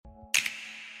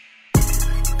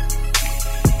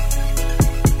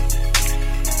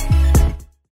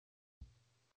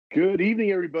Good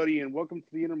evening, everybody, and welcome to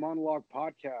the Inner Monologue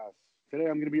Podcast. Today,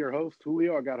 I'm going to be your host,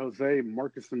 Julio. I got Jose,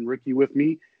 Marcus, and Ricky with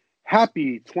me.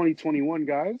 Happy 2021,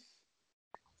 guys.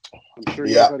 I'm sure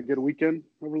you guys had a good weekend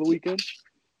over the weekend.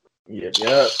 Yeah.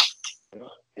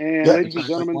 And ladies and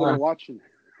gentlemen that are watching,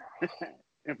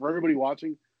 and for everybody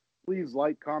watching, please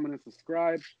like, comment, and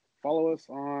subscribe. Follow us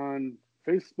on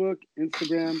Facebook,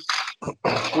 Instagram,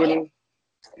 Twitter,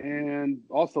 and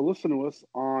also listen to us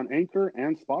on Anchor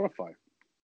and Spotify.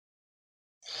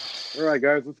 All right,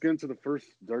 guys, let's get into the first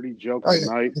dirty joke of the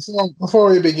night. So before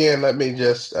we begin, let me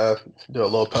just do a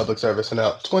little public service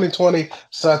announcement. 2020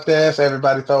 sucked ass.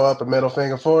 Everybody throw up a middle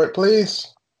finger for it,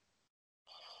 please.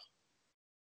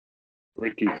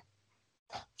 Ricky.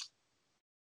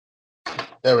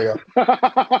 There we go.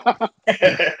 I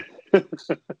think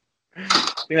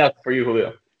that's for you,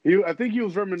 Julio. I think he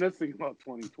was reminiscing about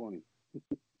 2020.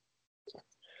 I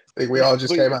think we all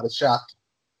just came out of shock.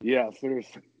 Yeah,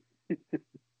 seriously.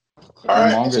 All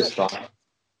right.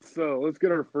 So let's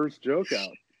get our first joke out.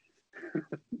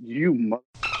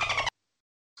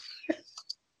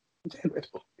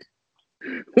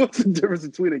 What's the difference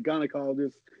between a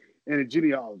gynecologist and a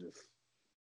genealogist?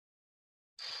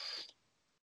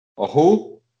 A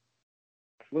who?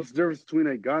 What's the difference between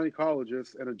a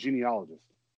gynecologist and a genealogist?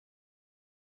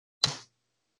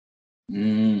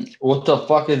 What the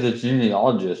fuck is a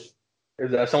genealogist? Is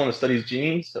that someone that studies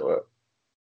genes? Or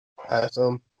what?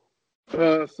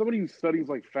 Somebody who studies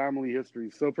like family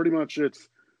history. So pretty much it's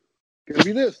gonna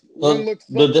be this. The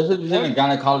difference between a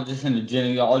gynecologist and a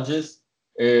genealogist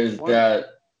is that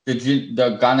the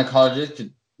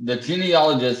gynecologist, the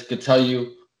genealogist could tell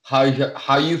you how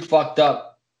you fucked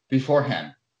up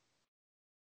beforehand.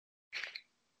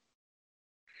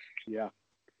 Yeah.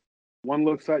 One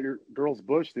looks at your girl's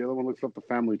bush, the other one looks up the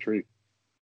family tree.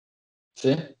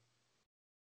 See?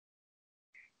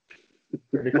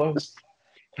 Pretty close.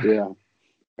 Yeah.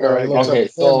 All right. Okay,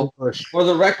 so for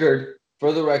the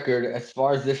record, as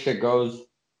far as this shit goes,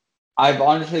 I've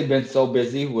honestly been so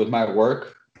busy with my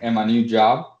work and my new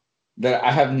job that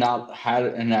I have not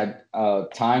had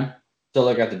time to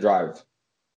look at the drive.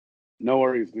 No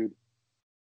worries, dude.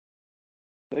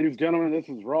 Ladies and gentlemen, this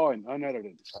is raw and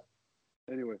unedited.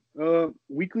 Anyway,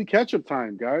 weekly catch-up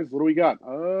time, guys. What do we got?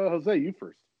 Jose, you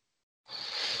first.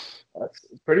 It's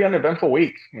a pretty uneventful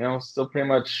week. Still pretty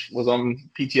much was on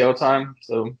PTO time,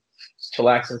 so just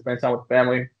chillax and spend time with the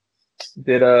family.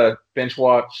 Did binge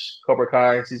watch Cobra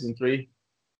Kai season 3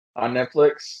 on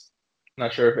Netflix.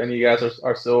 Not sure if any of you guys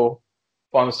are still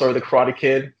following the story of the Karate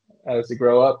Kid as they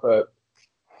grow up, but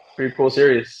pretty cool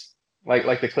series. Like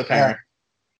the cliffhanger. Yeah.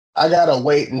 I gotta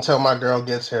wait until my girl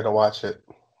gets here to watch it.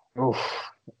 Oof,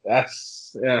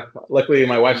 luckily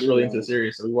my wife's really into the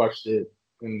series, so we watched it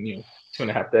in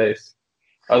 2.5 days.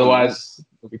 Otherwise, it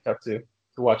would be tough to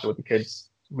watch it with the kids.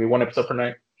 It'll be one episode per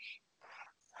night.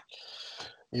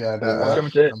 Yeah,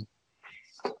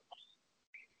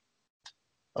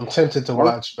 I'm tempted to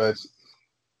watch, but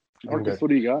Marcus, what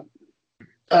do you got?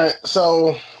 All right,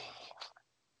 so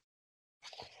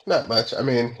not much. I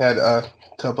mean, had a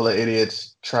couple of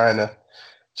idiots trying to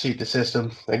cheat the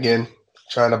system again,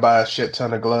 trying to buy a shit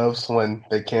ton of gloves when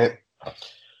they can't.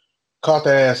 Caught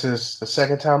their asses the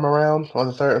second time around, or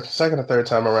the second or third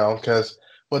time around, because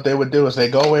what they would do is they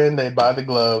go in, they buy the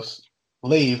gloves,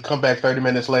 leave, come back 30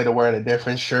 minutes later wearing a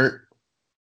different shirt,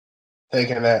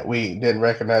 thinking that we didn't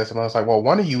recognize them. I was like, well,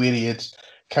 one of you idiots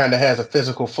kind of has a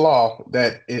physical flaw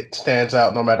that it stands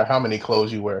out no matter how many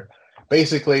clothes you wear.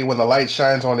 Basically, when the light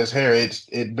shines on his hair,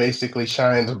 it basically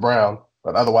shines brown,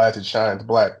 but otherwise it shines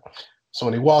black. So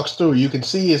when he walks through, you can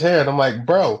see his hair, and I'm like,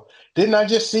 bro, didn't I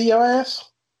just see your ass?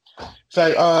 It's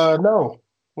like, no.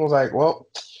 I was like, well,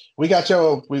 we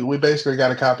basically got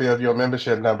a copy of your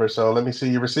membership number, so let me see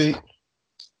your receipt.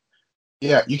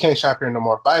 Yeah, you can't shop here no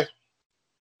more. Bye.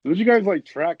 Did you guys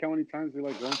track how many times they go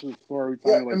into the store every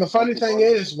time? Yeah, and the funny thing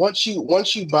is, once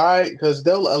you buy, because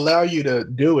they'll allow you to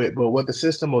do it, but what the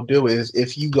system will do is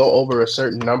if you go over a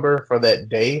certain number for that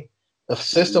day, the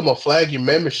system will flag your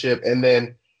membership and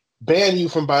then ban you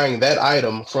from buying that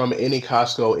item from any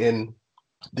Costco in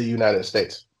the United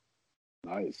States.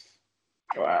 Nice.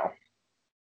 Wow.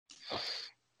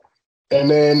 And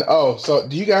then, so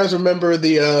do you guys remember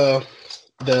the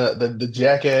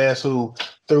jackass who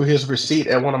threw his receipt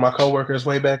at one of my coworkers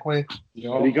way back when?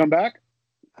 Did he come back?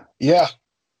 Yeah.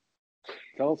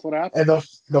 Tell us what happened. And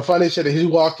the funny shit is he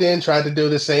walked in, tried to do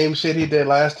the same shit he did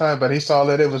last time, but he saw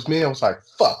that it was me. I was like,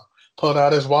 fuck. Pulled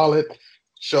out his wallet,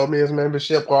 showed me his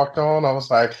membership, walked on. I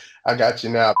was like, I got you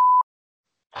now.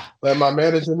 Let my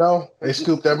manager know. They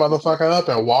scooped that motherfucker up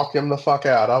and walked him the fuck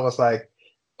out. I was like,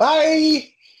 bye.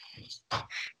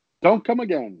 Don't come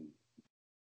again.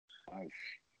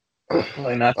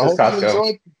 Like not to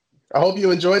Costco. I hope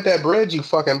you enjoyed that bread you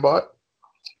fucking bought.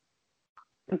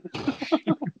 Damn.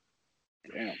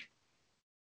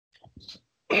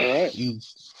 All right. You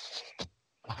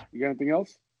got anything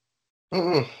else?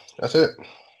 That's it.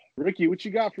 Ricky, what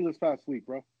you got for this past week,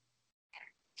 bro?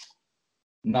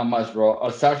 Not much, bro.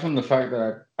 Aside from the fact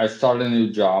that I started a new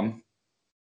job.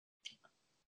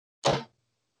 How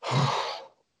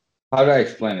do I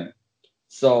explain it?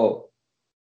 So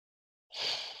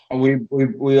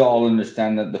we all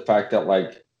understand that the fact that,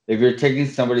 like, if you're taking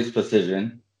somebody's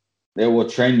position, they will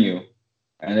train you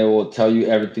and they will tell you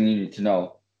everything you need to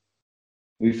know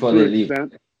before they leave.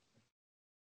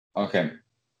 Okay.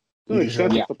 To an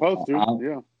extent, it's supposed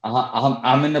to.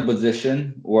 I'm in a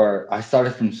position where I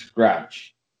started from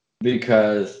scratch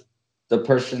because the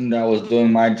person that was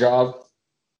doing my job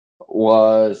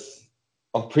was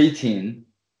a preteen,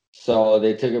 so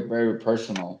they took it very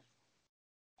personal.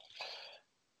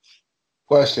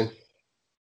 Question.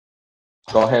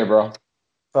 Go ahead, bro.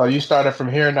 Oh, you started from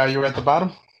here, now you're at the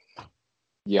bottom?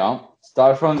 Yeah.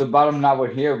 Start from the bottom, now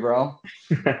we're here, bro.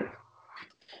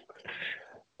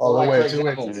 Oh, like, wait,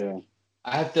 for example,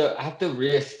 I have to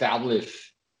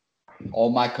reestablish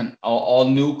all my all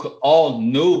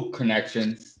new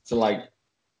connections to, like,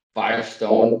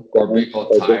 Firestone or Big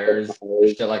O Tires,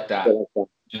 shit like that.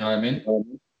 You know what I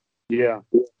mean? Yeah.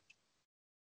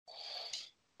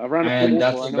 I've run a pool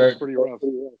before. I know it's pretty rough.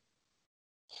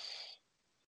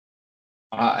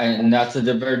 And that's a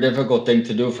very difficult thing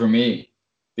to do for me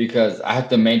because I have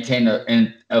to maintain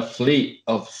a fleet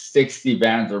of 60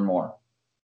 vans or more.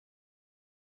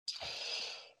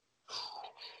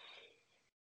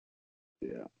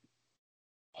 Yeah.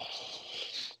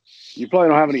 You probably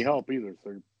don't have any help either,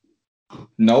 sir.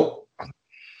 Nope.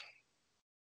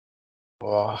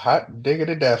 Well, hot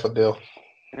diggity daffodil.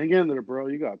 Hang in there, bro.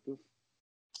 You got this.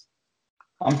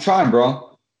 I'm trying,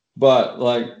 bro. But,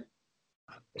 like,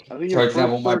 I think for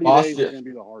example, my boss is going to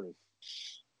be the hardest.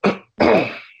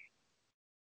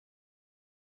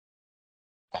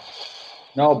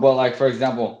 No, but, like, for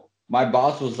example, my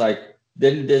boss was like,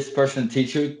 didn't this person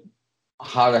teach you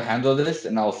how to handle this?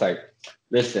 And I was like,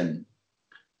 listen,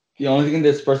 the only thing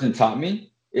this person taught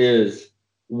me is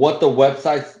what the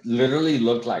websites literally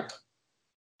look like.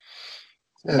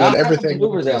 And not everything how to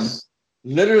maneuver them.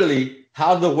 Literally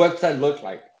how the website looked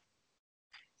like.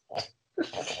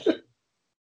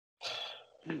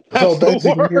 So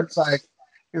basically,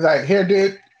 he's like, here,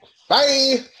 dude,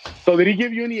 bye. So did he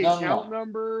give you any account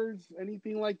numbers,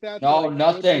 anything like that? No,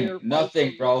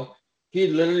 nothing, bro. He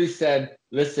literally said,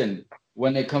 listen,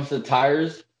 when it comes to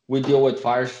tires, we deal with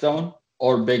Firestone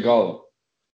or Big O.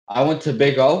 I went to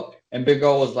Big O, and Big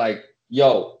O was like,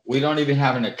 yo, we don't even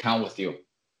have an account with you.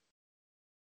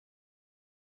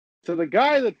 So the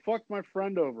guy that fucked my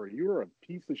friend over, you were a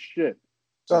piece of shit.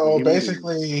 So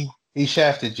basically, he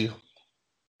shafted you.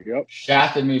 Yep.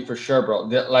 Shafted me for sure, bro.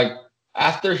 Like,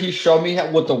 after he showed me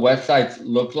what the websites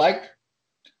look like,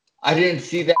 I didn't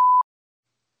see that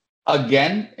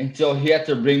again until he had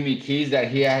to bring me keys that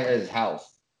he had at his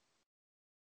house.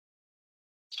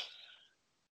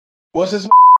 What's his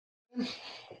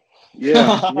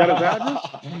Yeah, you got his address?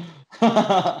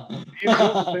 Me and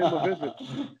Bill will pay him a visit.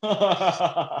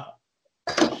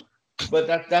 But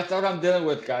that's what I'm dealing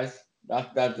with, guys.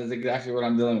 That is exactly what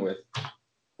I'm dealing with.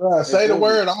 Say the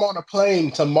word. I'm on a plane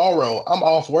tomorrow. I'm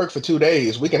off work for 2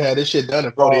 days. We can have this shit done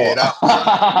in 48 hours. Me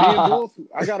and Bulls,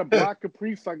 I got a black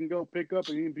Caprice I can go pick up,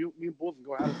 and me and Bulls can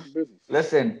go have some business.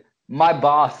 Listen, my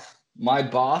boss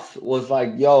was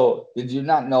like, "Yo, did you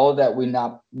not know that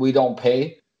we don't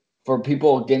pay for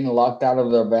people getting locked out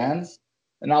of their vans?"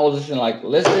 And I was just like,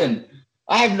 "Listen,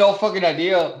 I have no fucking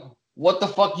idea what the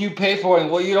fuck you pay for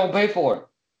and what you don't pay for."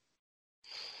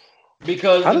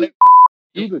 Because how did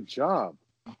do the job?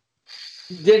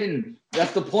 Didn't.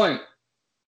 That's the point.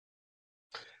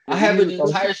 I have an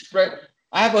entire spread.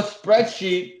 I have a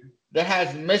spreadsheet that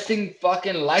has missing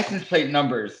fucking license plate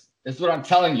numbers. That's what I'm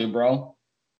telling you, bro.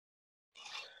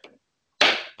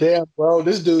 Damn, bro,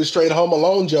 this dude straight Home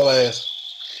Alone your ass.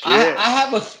 I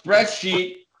have a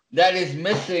spreadsheet that is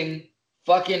missing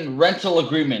fucking rental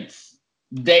agreements,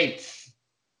 dates.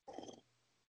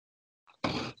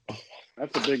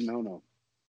 That's a big no-no.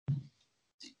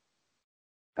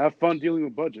 Have fun dealing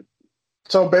with budget.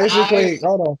 So basically,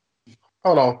 hold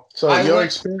on. So your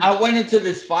experience. I went into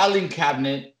this filing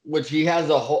cabinet, which he has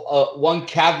a whole one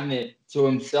cabinet to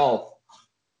himself,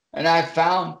 and I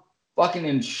found fucking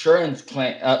insurance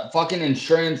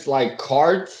like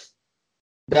cards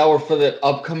that were for the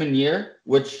upcoming year,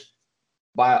 which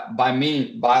by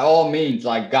all means,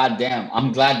 like, goddamn,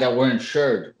 I'm glad that we're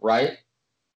insured, right?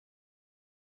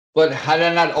 But had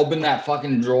I not opened that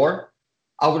fucking drawer,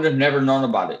 I would have never known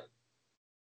about it.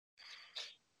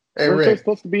 Hey, Weren't they Rick.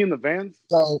 supposed to be in the vans?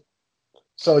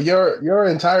 So your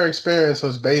entire experience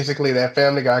was basically that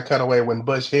Family Guy cutaway when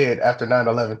Bush hid after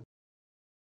 9/11.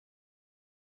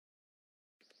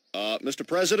 Mr.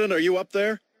 President, are you up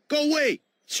there? Go away!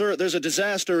 Sir, there's a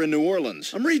disaster in New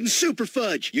Orleans. I'm reading Super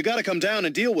Fudge. You gotta come down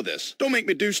and deal with this. Don't make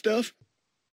me do stuff.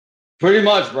 Pretty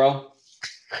much, bro.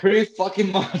 Pretty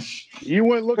fucking much. You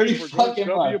went looking Pretty for George fucking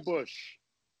W. much. Bush.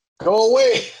 Go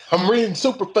away! I'm reading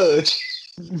Super Fudge.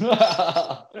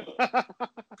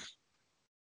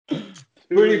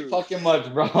 Pretty fucking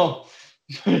much, bro.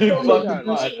 Pretty fucking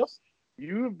much.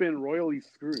 You have been royally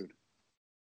screwed.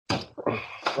 Bro,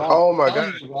 Oh my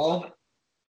god, bro.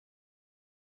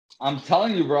 I'm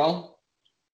telling you, bro.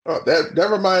 Oh, that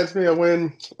reminds me of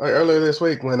when, like, earlier this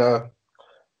week when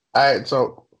as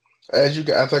you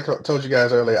guys, I told you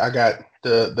guys earlier, I got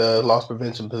the loss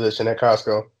prevention position at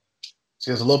Costco.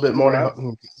 So it's a little bit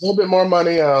more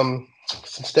money, some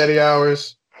steady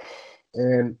hours,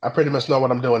 and I pretty much know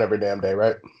what I'm doing every damn day,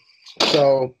 right?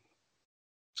 So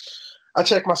I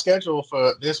check my schedule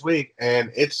for this week,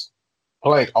 and it's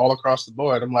blank all across the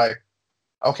board. I'm like,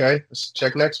 okay, let's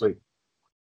check next week.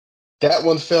 That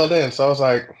one filled in, so I was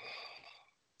like,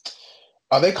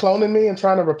 are they cloning me and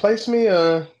trying to replace me?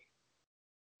 The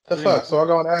fuck? So I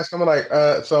go and ask them, like,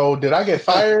 so did I get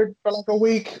fired for like a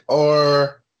week?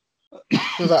 Or he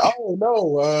was like, oh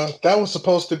no, that was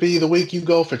supposed to be the week you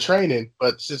go for training,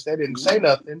 but since they didn't say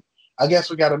nothing, I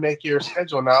guess we got to make your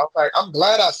schedule now. Like, I'm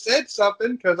glad I said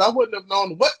something because I wouldn't have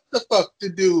known what the fuck to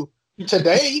do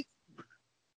today.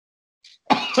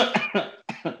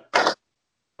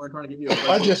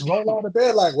 I just roll out of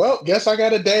bed like, well, guess I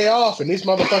got a day off, and these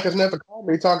motherfuckers never call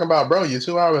me talking about, bro, you're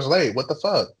 2 hours late. What the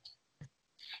fuck?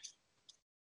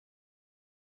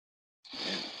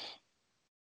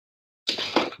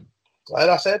 Glad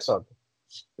I said something.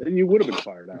 Then you would have been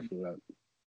fired after that.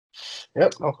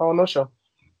 Yep, no call, no show.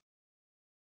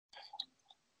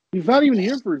 He's not even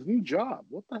here for his new job.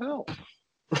 What the hell?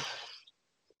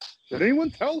 Did anyone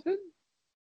tell him?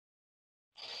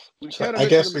 We can't admit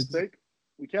to the mistake.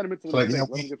 We can't admit to the mistake.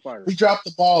 Let him get fired. We dropped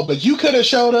the ball, but you could have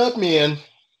showed up, man.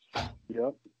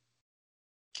 Yep.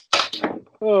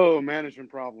 Oh, management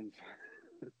problems.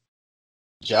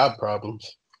 Job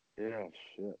problems. Yeah,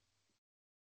 shit.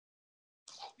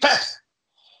 Fast.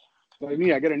 Like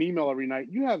me, I get an email every night.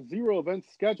 You have 0 events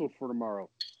scheduled for tomorrow.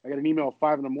 I get an email at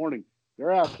 5 a.m.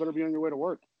 Your ass better be on your way to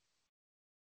work.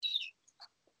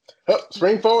 Oh,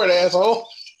 spring forward, asshole.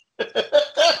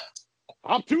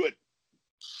 Hop to it.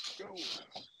 Go.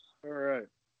 All right.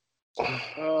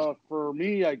 For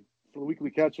me, for the weekly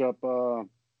catch-up,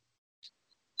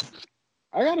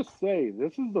 I got to say,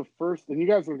 this is the first, and I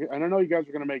know you guys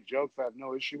are going to make jokes. I have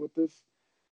no issue with this.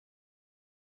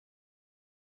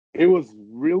 It was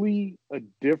really a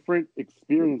different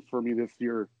experience for me this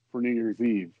year for New Year's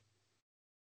Eve.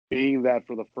 Being that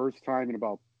for the first time in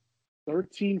about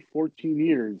 13, 14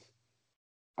 years,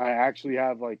 I actually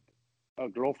have like a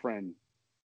girlfriend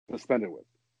to spend it with.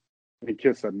 And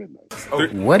kiss at midnight.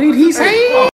 What did he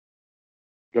say?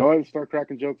 Go ahead and start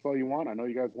cracking jokes all you want. I know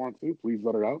you guys want to. Please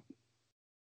let it out.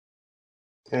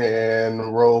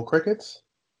 And roll crickets.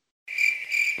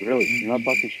 Really? You're not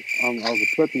talking shit? I was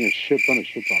expecting a shit ton of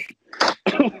shit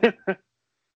talking.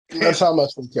 That's how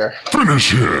much we care.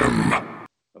 Finish him.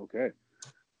 Okay.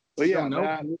 But yeah,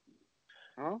 that,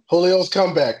 huh? Julio's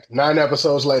comeback 9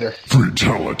 episodes later.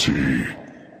 Fatality.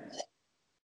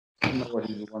 I know what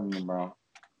he's wondering, bro.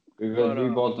 Because we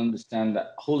both understand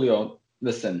that. Julio,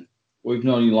 listen, we've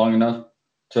known you long enough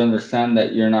to understand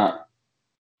that you're not,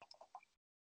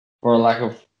 for lack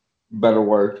of a better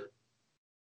word,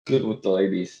 good with the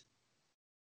ladies.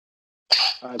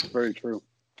 That's very true.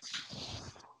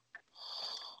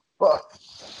 Fuck.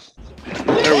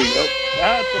 There we go.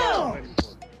 That's what I was waiting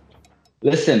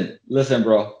for. Listen,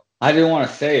 bro. I didn't want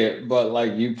to say it, but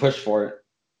like you pushed for it.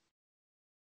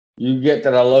 You get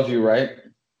that I love you, right?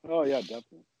 Oh yeah,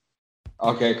 definitely.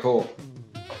 Okay, cool.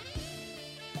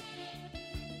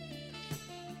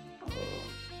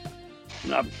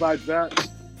 Now, besides that,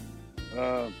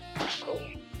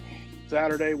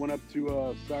 Saturday went up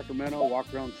to Sacramento,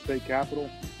 walked around the state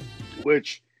capitol,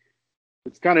 which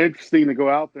it's kind of interesting to go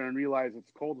out there and realize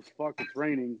it's cold as fuck, it's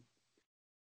raining,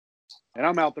 and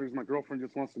I'm out there because my girlfriend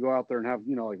just wants to go out there and have,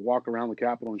 like walk around the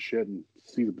capitol and shit and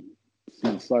see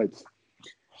the sights.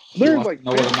 There's like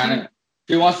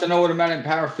he wants to know what a man in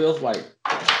power feels like.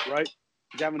 Right?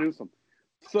 Gavin Newsom.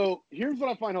 So here's what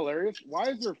I find hilarious. Why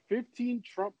is there 15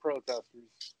 Trump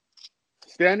protesters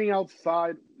standing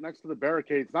outside next to the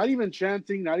barricades, not even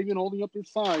chanting, not even holding up their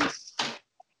signs,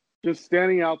 just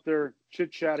standing out there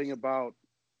chit-chatting about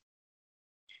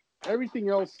everything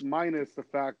else minus the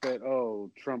fact that,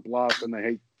 oh, Trump lost and they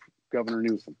hate Governor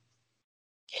Newsom.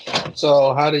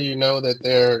 So how do you know that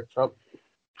they're Trump?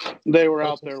 They were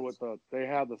out there with they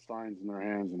had the signs in their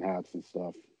hands and hats and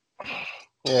stuff.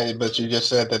 Yeah, but you just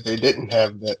said that they didn't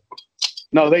have that.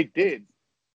 No, they did.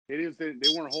 They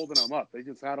weren't holding them up. They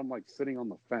just had them like sitting on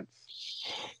the fence.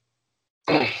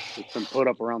 It's been put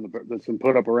up around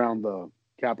the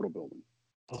Capitol building.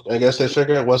 I guess they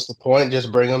figured, what's the point?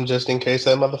 Just bring them just in case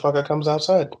that motherfucker comes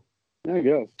outside. I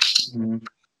guess. Mm-hmm.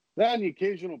 That and the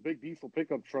occasional big diesel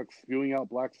pickup truck spewing out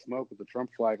black smoke with the Trump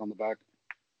flag on the back.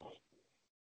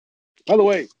 By the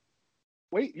way,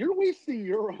 wait, you're wasting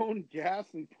your own gas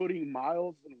and putting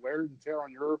miles and wear and tear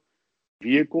on your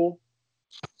vehicle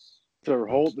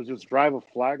to just drive a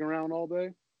flag around all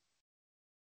day?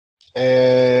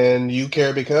 And you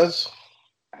care because?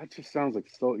 That just sounds like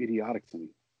so idiotic to me.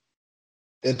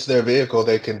 It's their vehicle.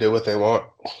 They can do what they want.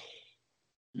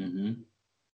 Mm-hmm.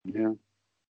 Yeah.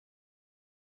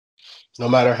 No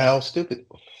matter how stupid.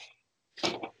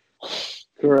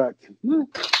 Correct.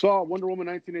 Saw Wonder Woman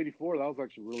 1984. That was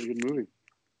actually a really good movie.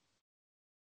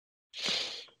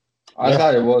 I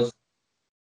thought it was.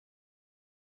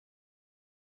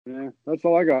 Yeah, that's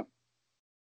all I got.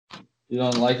 You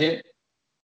don't like it?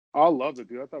 I loved it,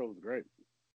 dude. I thought it was great.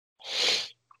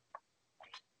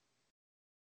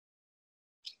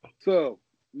 So,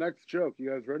 next joke.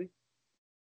 You guys ready?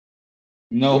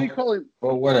 No. What do you call him?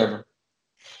 Well, whatever.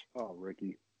 Oh,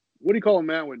 Ricky. What do you call a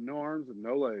man with no arms and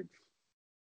no legs?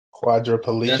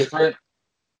 Quadriplegic. Desperate.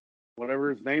 Whatever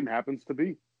his name happens to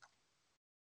be.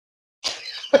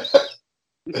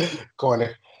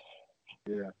 Corner.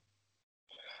 Yeah.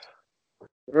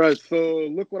 All right, so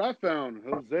look what I found.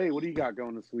 Jose, what do you got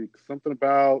going this week? Something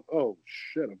about, oh,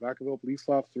 shit, a Vacaville police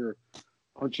officer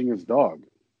punching his dog.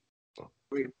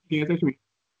 Wait, can you guys hear me?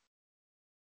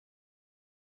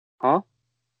 Huh?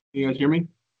 Can you guys hear me?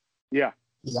 Yeah.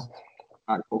 Yeah.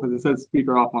 All right, cool, because it says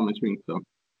speaker off on my screen, so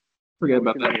forget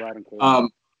about We can that. hear loud and clear.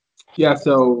 Yeah,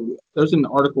 so there's an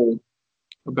article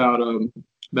about a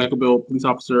Vacaville police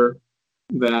officer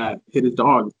that hit his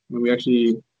dog. And we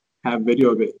actually have video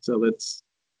of it, so let's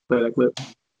play that clip.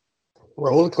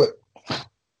 Roll the clip.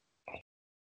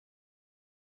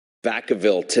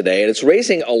 Vacaville today, and it's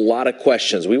raising a lot of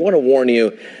questions. We want to warn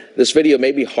you, this video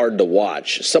may be hard to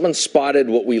watch. Someone spotted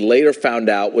what we later found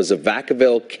out was a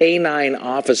Vacaville K-9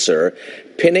 officer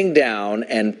pinning down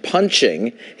and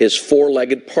punching his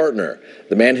four-legged partner.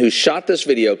 The man who shot this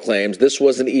video claims this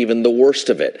wasn't even the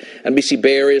worst of it. NBC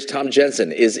Bay Area's Tom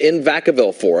Jensen is in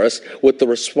Vacaville for us with the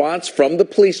response from the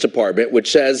police department,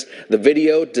 which says the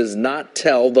video does not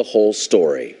tell the whole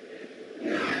story.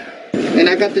 And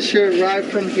I got the shirt right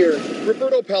from here.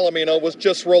 Roberto Palomino was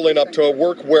just rolling up to a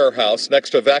work warehouse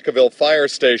next to Vacaville Fire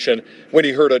Station when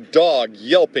he heard a dog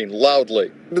yelping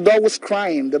loudly. The dog was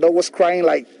crying. The dog was crying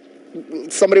like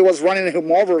somebody was running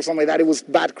him over or something like that. It was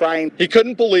bad crying. He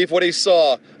couldn't believe what he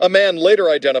saw. A man later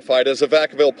identified as a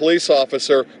Vacaville police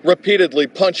officer repeatedly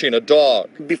punching a dog.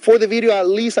 Before the video, at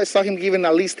least I saw him giving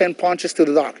at least 10 punches to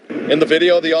the dog. In the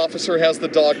video, the officer has the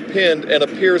dog pinned and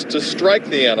appears to strike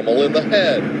the animal in the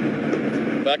head.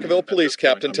 Vacaville police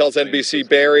captain tells NBC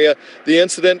Bay Area the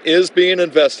incident is being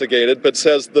investigated, but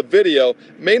says the video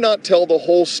may not tell the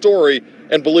whole story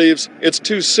and believes it's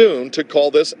too soon to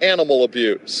call this animal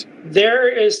abuse. There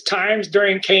is times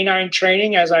during canine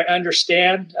training, as I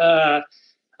understand, that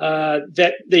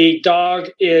the dog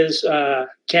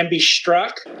can be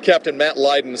struck. Captain Matt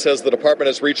Lydon says the department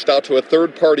has reached out to a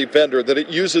third-party vendor that it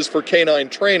uses for canine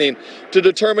training to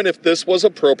determine if this was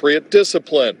appropriate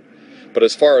discipline. But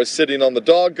as far as sitting on the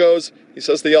dog goes, he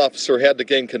says the officer had to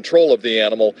gain control of the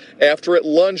animal after it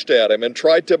lunged at him and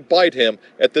tried to bite him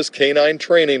at this canine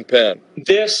training pen.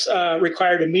 This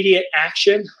required immediate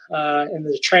action in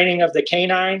the training of the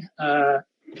canine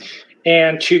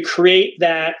and to create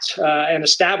that and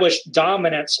establish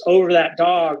dominance over that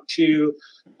dog to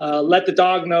let the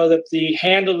dog know that the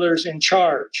handler's in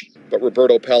charge. But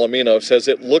Roberto Palomino says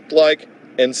it looked like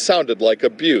and sounded like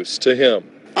abuse to him.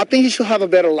 I think he should have a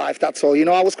better life, that's all. You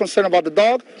know, I was concerned about the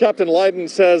dog. Captain Lydon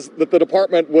says that the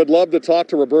department would love to talk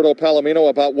to Roberto Palomino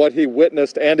about what he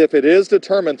witnessed, and if it is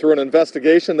determined through an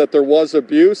investigation that there was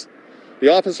abuse, the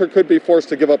officer could be forced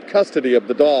to give up custody of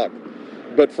the dog.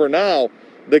 But for now,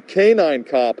 the canine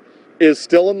cop is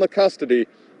still in the custody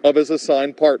of his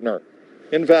assigned partner.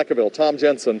 In Vacaville, Tom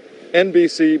Jensen,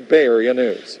 NBC Bay Area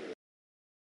News.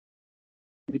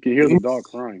 You can hear the dog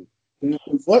crying.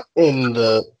 What in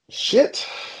the shit?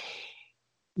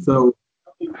 So,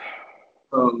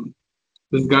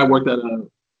 this guy worked at a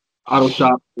auto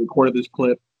shop, recorded this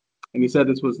clip, and he said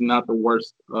this was not the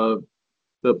worst of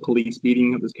the police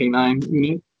beating of this K9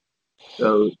 unit.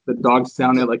 So the dog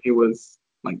sounded like it was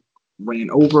like ran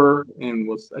over and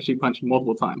was actually punched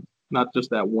multiple times, not just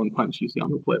that one punch you see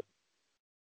on the clip.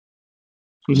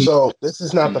 So this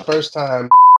is not the first time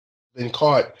been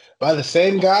caught by the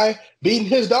same guy beating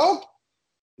his dog?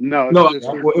 No, it's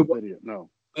video. No.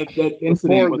 That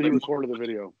incident he recorded the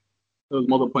video. It was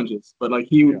multiple punches, but like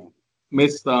he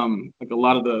missed like a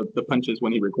lot of the punches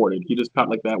when he recorded. He just caught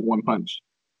like that one punch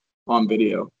on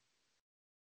video.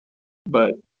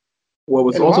 But what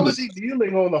was why was he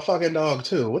dealing on the fucking dog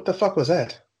too? What the fuck was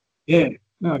that? Yeah,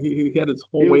 no, he had his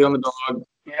whole weight on the dog.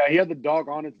 Yeah, he had the dog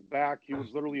on its back. He was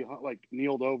literally like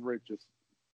kneeled over it, just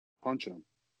punching him.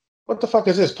 What the fuck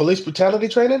is this? Police brutality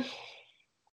training?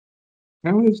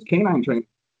 Apparently, it's canine training,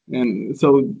 and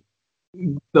so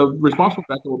the response from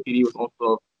Vacaville PD was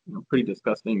also pretty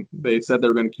disgusting. They said they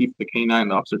were going to keep the canine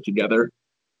and the officer together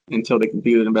until they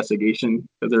completed the investigation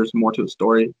because there's more to the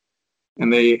story.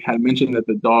 And they had mentioned that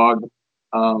the dog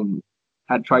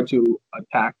had tried to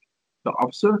attack the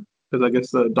officer because I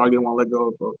guess the dog didn't want to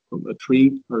let go of a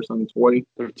treat or some toy.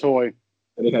 Their toy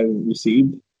that it had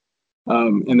received.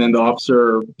 And then the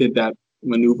officer did that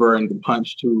maneuver and the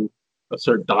punch to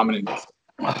assert dominance.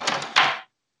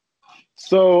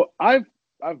 So I've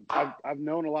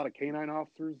known a lot of canine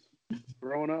officers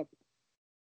growing up,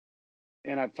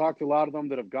 and I've talked to a lot of them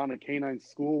that have gone to canine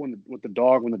school with the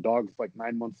dog when the dog's like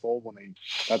 9 months old.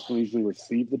 That's when they usually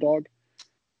receive the dog.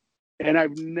 And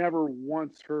I've never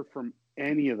once heard from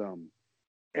any of them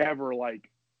ever like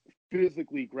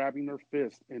physically grabbing their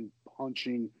fist and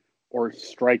punching or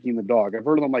striking the dog. I've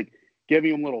heard of them like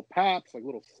giving them little pats, like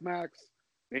little smacks,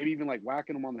 maybe even like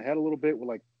whacking them on the head a little bit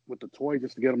with the toy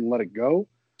just to get them to let it go,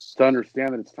 to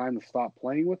understand that it's time to stop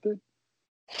playing with it.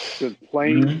 Because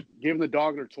giving the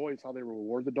dog their toy is how they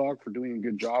reward the dog for doing a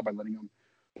good job by letting them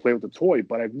play with the toy.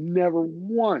 But I've never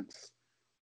once,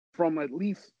 from at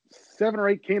least 7 or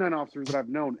 8 canine officers that I've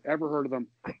known, ever heard of them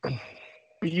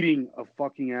beating a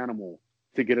fucking animal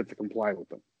to get it to comply with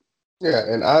them. Yeah,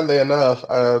 and oddly enough,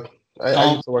 I'll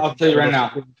tell you right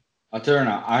now.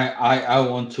 I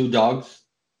own 2 dogs.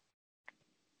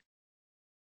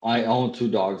 I own 2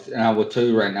 dogs, and I will tell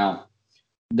you right now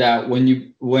that when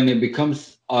it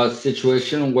becomes a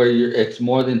situation where it's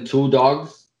more than 2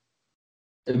 dogs,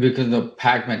 it becomes a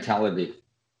pack mentality.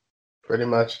 Pretty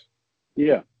much.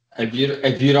 Yeah.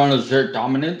 If you don't assert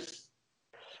dominance,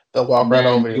 they'll walk right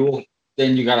over you.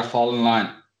 Then you gotta fall in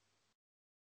line.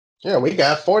 Yeah, we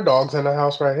got 4 dogs in the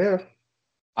house right here.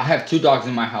 I have 2 dogs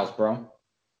in my house, bro.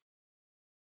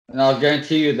 And I'll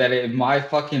guarantee you that if my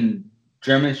fucking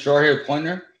German short-haired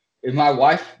pointer, if my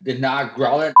wife did not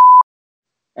growl at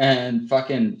and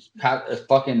fucking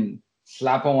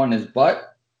slap him on his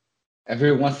butt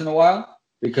every once in a while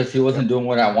because he wasn't doing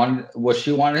what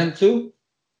she wanted him to,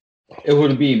 it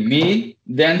would be me,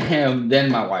 then him,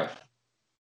 then my wife.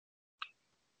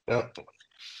 Yep.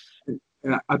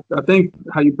 And I think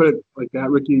how you put it like that,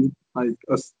 Ricky, like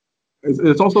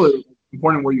it's also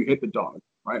important where you hit the dog,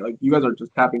 right? Like you guys are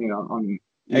just tapping it on.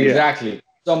 Exactly.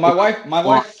 So my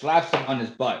wife slaps him on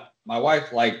his butt. My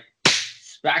wife like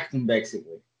smacks him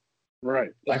basically.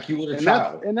 Right. Like you would a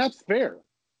child. And that's fair.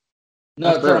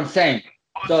 No, that's what I'm saying.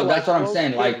 So that's what I'm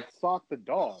saying. Like sock the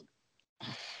dog.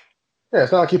 Yeah,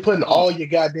 it's not like you're putting all your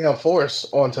goddamn force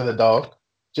onto the dog,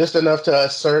 just enough to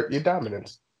assert your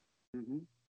dominance. Mm-hmm.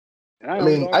 I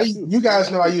mean, you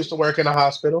guys know I used to work in a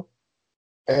hospital,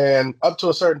 and up to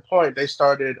a certain point, they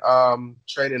started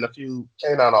training a few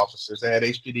canine officers. They had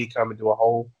HPD come and do a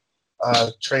whole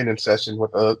training session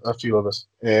with a few of us,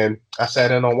 and I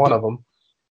sat in on one of them.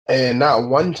 And not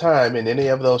one time in any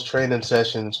of those training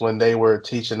sessions when they were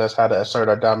teaching us how to assert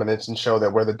our dominance and show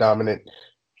that we're the dominant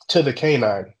to the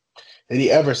canine, did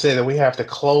he ever say that we have to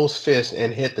close fist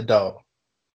and hit the dog.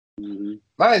 Mm-hmm.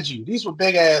 Mind you, these were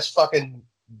big ass fucking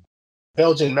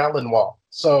Belgian Malinois.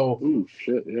 So, ooh,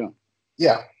 shit, yeah.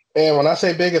 Yeah. And when I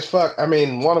say big as fuck, I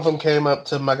mean, one of them came up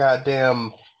to my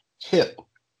goddamn hip.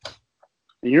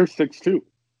 And you're 6'2".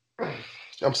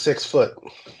 I'm 6 foot.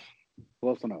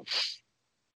 Close enough.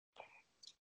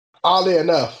 Oddly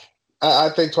enough, I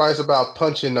think twice about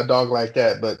punching a dog like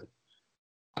that, but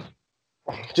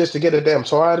just to get a damn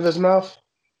toy out of his mouth,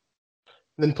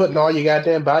 then putting all your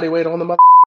goddamn body weight on the mother.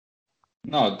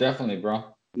 No, definitely, bro.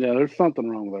 Yeah, there's something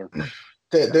wrong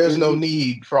there. There's no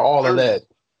need for all of that.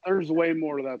 There's way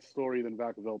more to that story than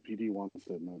Vacaville PD wants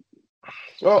to admit.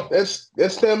 Well, it's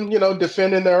them,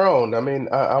 defending their own. I mean,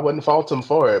 I wouldn't fault them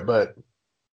for it, but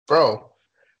bro,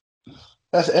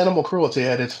 that's animal cruelty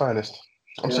at its finest.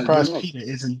 I'm surprised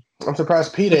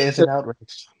PETA isn't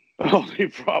outraged. Oh, they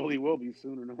probably will be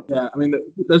soon enough. Yeah, I mean,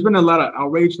 there's been a lot of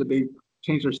outrage that they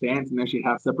changed their stance and actually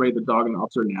have separated the dog and the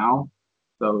officer now.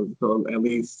 So at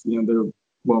least there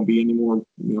won't be any more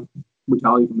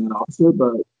brutality from that officer.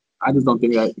 But I just don't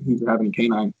think that he's having a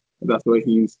canine. If that's the way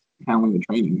he's handling the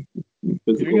training.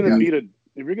 If you're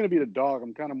gonna beat a dog,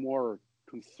 I'm kind of more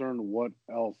concerned what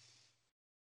else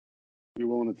you're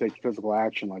willing to take physical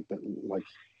action like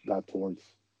that towards.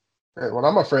 What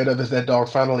I'm afraid of is that dog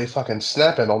finally fucking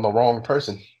snapping on the wrong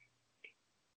person.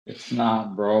 It's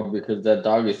not, bro, because that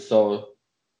dog is so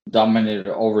dominated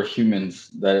over humans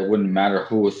that it wouldn't matter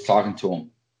who was talking to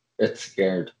him. It's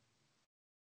scared.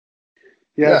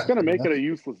 Yeah, it's gonna make it a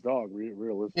useless dog,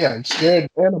 realistically. Yeah, and scared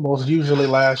animals usually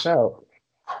lash out.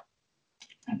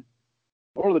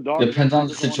 Or the dog. Depends on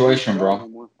the situation,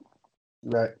 bro.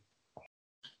 Right.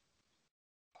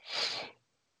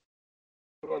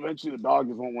 But eventually, the dog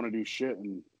just won't want to do shit,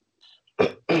 and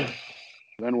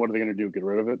then what are they gonna do? Get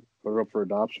rid of it? Put it up for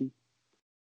adoption?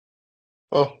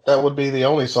 Well, that would be the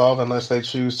only solve unless they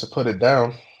choose to put it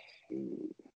down.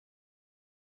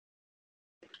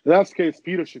 If that's the case,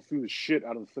 PETA should sue the shit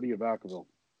out of the city of Vacaville.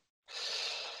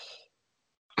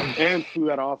 And sue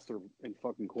that officer in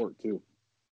fucking court, too.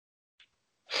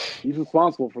 He's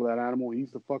responsible for that animal.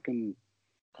 He's the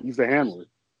handler.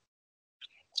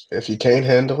 If you can't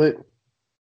handle it,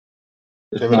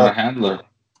 it's not a handler.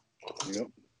 Yep.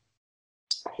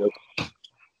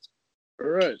 All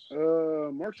right,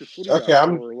 Marcus. What do you okay, got?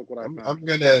 I'm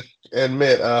gonna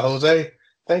admit, Jose.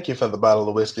 Thank you for the bottle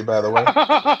of whiskey, by the way.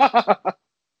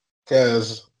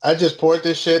 Because I just poured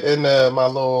this shit in my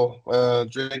little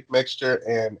drink mixture,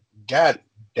 and god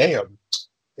damn,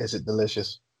 is it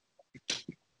delicious.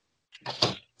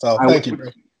 So thank you,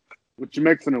 bro. What you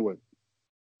mixing it with?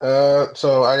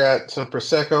 So I got some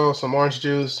Prosecco, some orange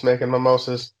juice, making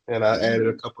mimosas, and I added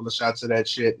a couple of shots of that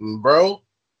shit. And bro,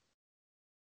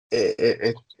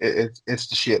 it's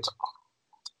the shit.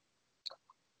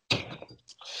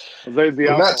 Jose's the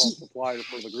alcohol supplier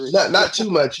for the group. Not too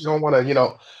much. You don't want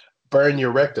to, burn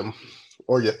your rectum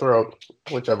or your throat,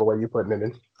 whichever way you're putting it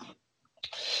in.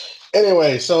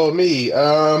 Anyway, so me,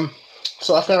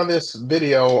 so I found this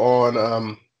video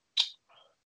on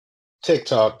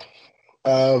TikTok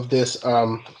of this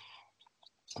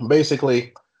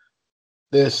basically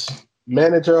this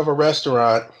manager of a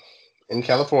restaurant in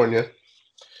California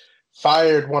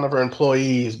fired one of her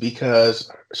employees because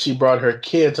she brought her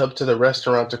kids up to the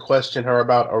restaurant to question her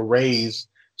about a raise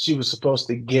she was supposed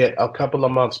to get a couple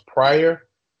of months prior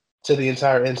to the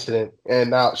entire incident.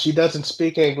 And now she doesn't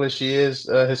speak English. She is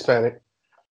Hispanic.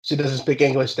 She doesn't speak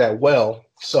English that well.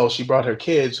 So she brought her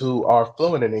kids who are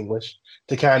fluent in English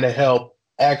to kind of help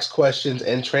ask questions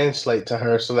and translate to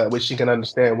her so that way she can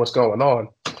understand what's going on.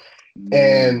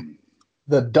 And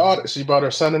the daughter, she brought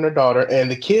her son and her daughter, and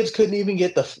the kids couldn't even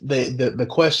get the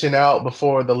question out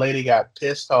before the lady got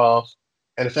pissed off.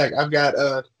 And in fact, I've got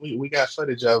we got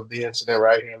footage of the incident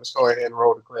right here. Let's go ahead and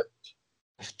roll the clip.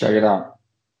 Let's check it out.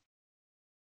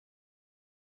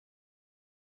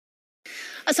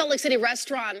 A Salt Lake City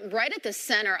restaurant right at the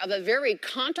center of a very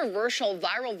controversial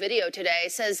viral video today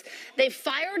says they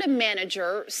fired a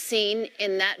manager seen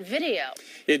in that video.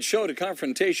 It showed a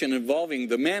confrontation involving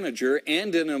the manager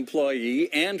and an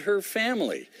employee and her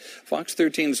family. Fox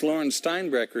 13's Lauren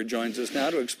Steinbrecher joins us now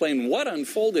to explain what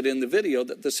unfolded in the video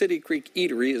that the City Creek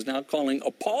Eatery is now calling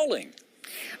appalling.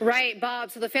 Right, Bob.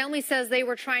 So the family says they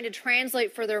were trying to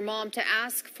translate for their mom to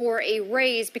ask for a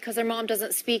raise because their mom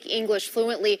doesn't speak English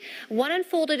fluently. What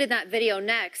unfolded in that video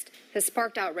next has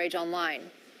sparked outrage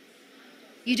online.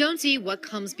 You don't see what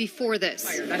comes before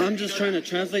this. I'm just trying to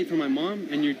translate for my mom,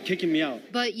 and you're kicking me out.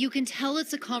 But you can tell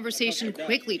it's a conversation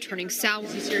quickly turning sour.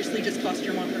 You seriously just cost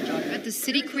your mom her job? At the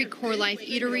City Creek Core Life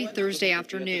Eatery Thursday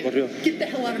afternoon. Get the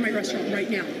hell out of my restaurant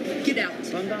right now. Get out.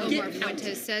 Omar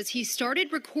Fuentes says he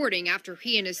started recording after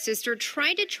he and his sister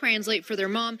tried to translate for their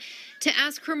mom to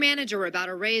ask her manager about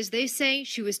a raise they say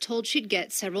she was told she'd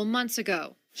get several months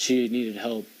ago. She needed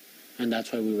help, and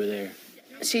that's why we were there.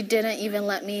 She didn't even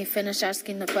let me finish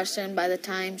asking the question. By the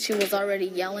time she was already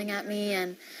yelling at me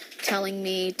and telling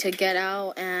me to get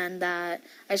out, and that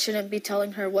I shouldn't be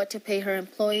telling her what to pay her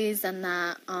employees, and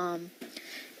that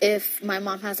if my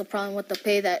mom has a problem with the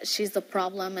pay, that she's the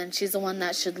problem and she's the one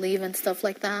that should leave and stuff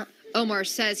like that. Omar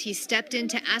says he stepped in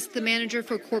to ask the manager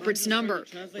for corporate's number.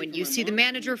 When you see the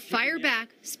manager fire back,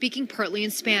 speaking partly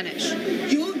in Spanish.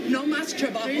 Yo No más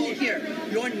trabajo here.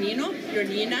 Your Nino, your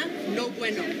Nina, no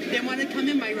bueno. They want to come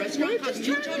in my restaurant, cause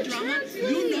mucho drama.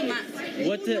 You no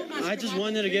más. I just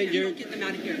wanted to get your... Get them out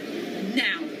of here.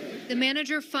 Now. The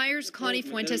manager fires Connie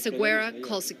Fuentes Aguera,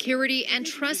 calls security, and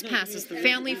trespasses the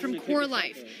family from Core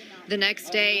Life. The next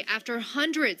day, after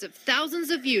hundreds of thousands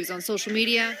of views on social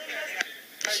media,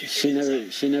 She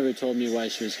never told me why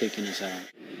she was kicking us out.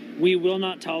 We will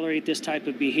not tolerate this type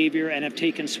of behavior and have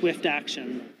taken swift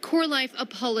action. Core Life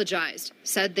apologized,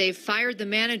 said they've fired the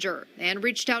manager, and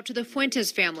reached out to the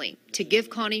Fuentes family to give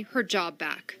Connie her job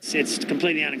back. It's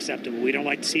completely unacceptable. We don't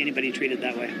like to see anybody treated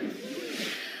that way.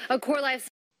 A Core Life.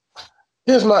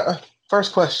 Here's my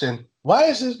first question. Why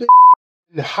is this bitch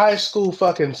in high school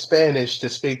fucking Spanish to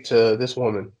speak to this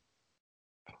woman?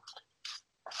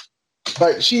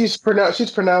 Like, she's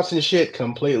pronouncing shit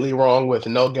completely wrong with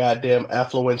no goddamn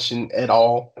affluency at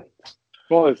all.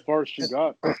 Well, as far as she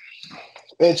got.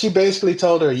 And she basically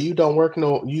told her, you don't work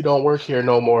here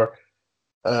no more.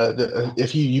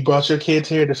 If you brought your kids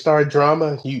here to start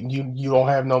drama, you don't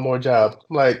have no more job.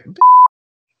 I'm like,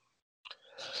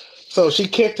 so she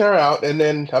kicked her out, and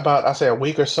then about, I say, a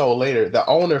week or so later, the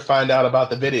owner find out about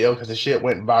the video because the shit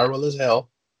went viral as hell.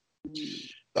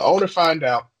 The owner find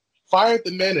out, fired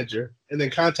the manager, and then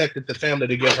contacted the family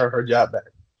to give her job back.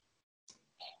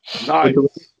 Nice.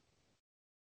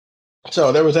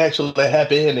 So there was actually a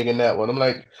happy ending in that one. I'm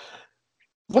like,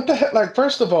 what the heck? Like,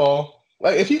 first of all,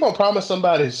 like, if you're going to promise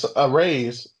somebody a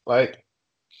raise, like,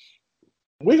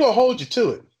 we're going to hold you to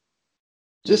it.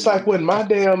 Just like when my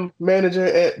damn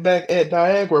manager back at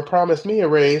Niagara promised me a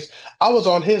raise, I was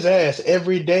on his ass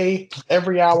every day,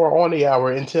 every hour on the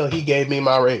hour until he gave me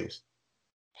my raise.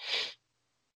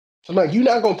 So I'm like, you're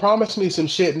not going to promise me some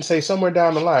shit and say somewhere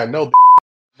down the line, no,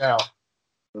 now.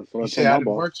 You say I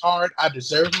worked hard, I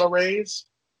deserve my raise.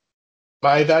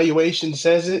 My evaluation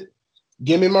says it.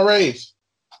 Give me my raise.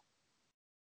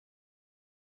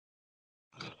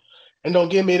 And don't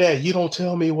give me that. You don't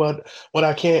tell me what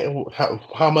I can,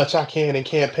 how much I can and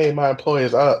can't pay my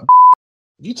employers up.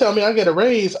 You tell me I get a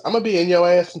raise, I'm gonna be in your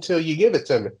ass until you give it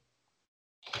to me.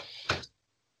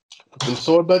 And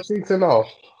sore butt cheeks and all.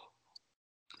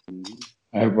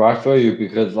 Hey, bro, I feel you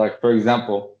because, like, for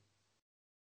example,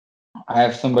 I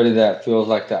have somebody that feels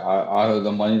like that I owe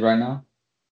the money right now.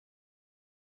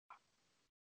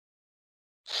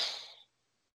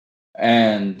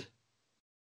 And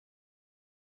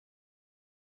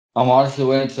I'm honestly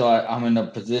waiting until I'm in a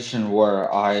position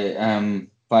where I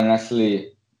am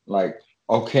financially, like,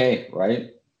 okay,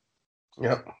 right?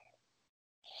 Yep.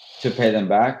 To pay them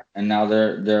back, and now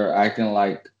they're acting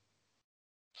like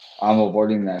I'm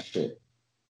avoiding that shit.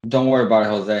 Don't worry about it,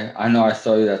 Jose. I know I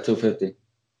saw you that $250.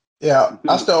 Yeah,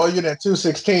 I still owe you that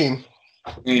 $216.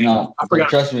 You know,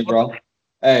 trust me, bro.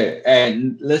 Hey,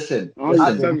 listen.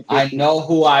 I know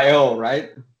who I owe,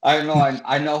 right? I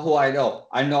know who I owe.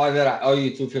 I know that I owe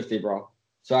you $250, bro.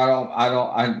 So I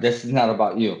don't. This is not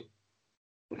about you.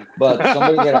 But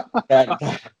somebody that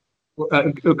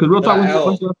because real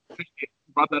talk,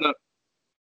 brought that up.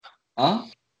 Huh?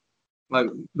 Like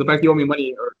the fact you owe me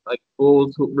money, or like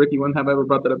Bulls, Ricky, when have I ever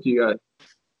brought that up to you guys?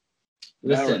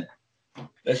 Listen.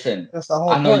 That's the whole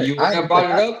I know point. you wouldn't have brought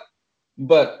it up,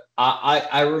 but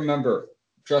I remember.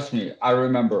 Trust me, I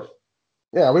remember.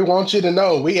 Yeah, we want you to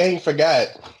know we ain't forgot.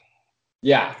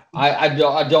 Yeah, I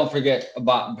don't forget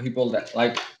about people that,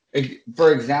 like,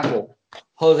 for example,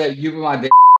 Jose, you be my day,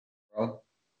 bro.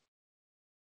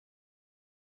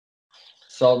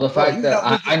 So the fact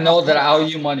that I know that I owe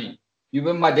you money, you've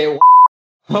been my day.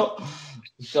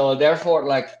 So therefore,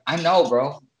 like, I know,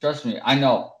 bro. Trust me, I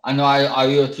know I owe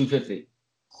you a $250.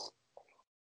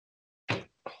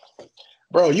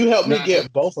 Bro, you helped me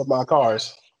get both of my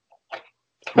cars.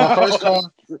 My first car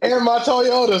and my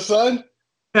Toyota, son.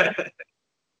 That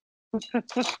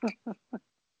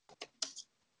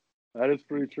is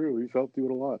pretty true. He's helped you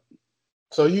with a lot.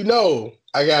 So you know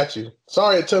I got you.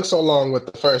 Sorry it took so long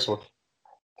with the first one.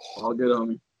 All good on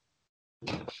me.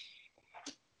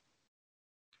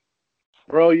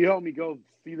 Bro, you helped me go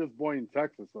see this boy in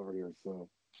Texas over here, so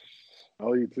I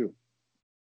owe you too.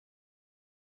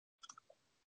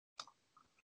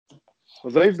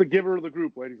 Jose's the giver of the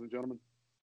group, ladies and gentlemen.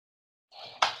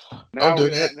 Don't do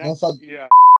that. Yeah.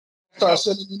 Start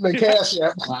sending them the cash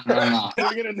app.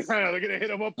 They're gonna hit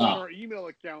him up on our email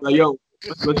account. Like, yo,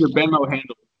 what's your Venmo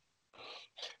handle?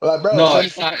 Like, bro, no,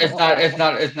 it's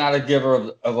not a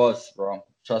giver of us, bro.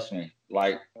 Trust me.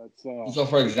 Like, so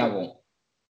for example,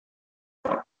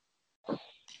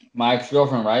 my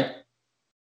ex-girlfriend, right?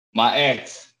 My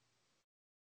ex.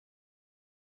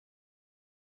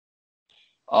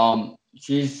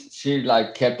 She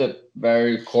like kept it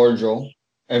very cordial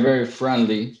and very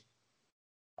friendly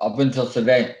up until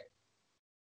today.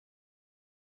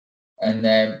 And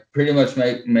then pretty much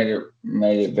made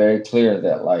it very clear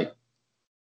that like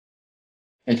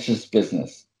it's just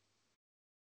business.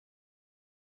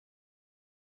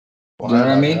 You know what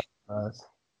I mean?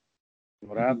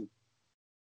 What happened?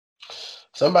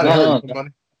 Somebody heard money.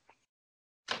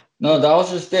 No, that was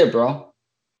just it, bro.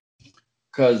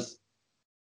 Cause,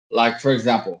 like, for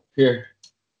example, here,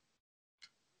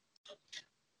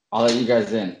 I'll let you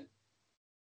guys in.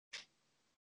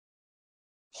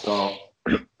 So,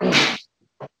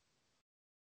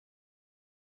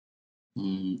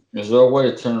 is there a way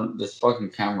to turn this fucking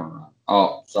camera around?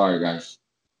 Oh, sorry, guys.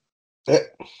 So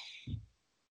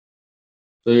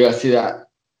you guys see that?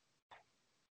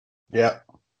 Yeah.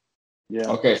 Yeah.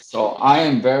 Okay, so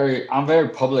I'm very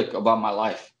public about my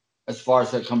life as far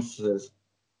as it comes to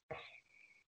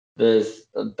this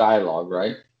dialogue,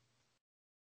 right?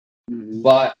 Mm-hmm.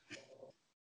 But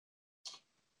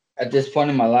at this point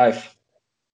in my life,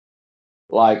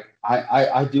 like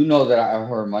I do know that I owe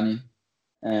her money,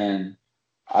 and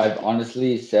I've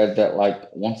honestly said that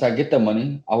like once I get the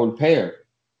money, I would pay her.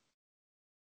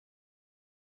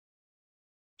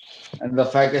 And the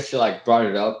fact that she like brought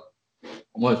it up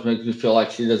almost makes me feel like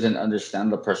she doesn't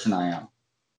understand the person I am.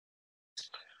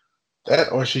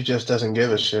 That or she just doesn't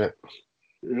give a shit.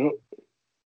 Yep.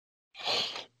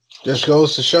 Just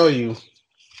goes to show you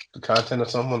the content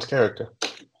of someone's character.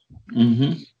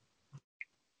 Mm-hmm.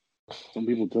 Some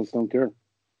people just don't care.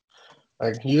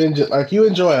 Like you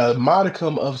enjoy a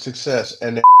modicum of success,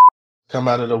 and then come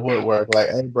out of the woodwork like,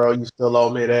 "Hey, bro, you still owe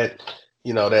me that,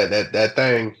 that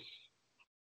thing."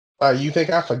 You think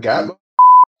I forgot?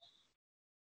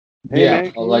 Hey, Yeah,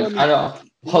 man, like I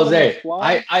don't, Jose.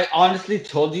 I honestly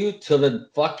told you to the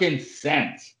fucking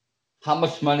cent how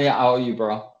much money I owe you,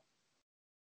 bro.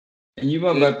 And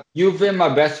you've been my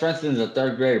best friend since the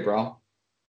 3rd grade, bro.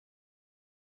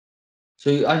 So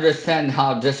you understand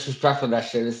how disrespectful that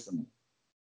shit is to me.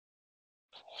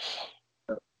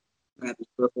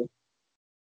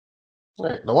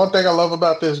 Right. The one thing I love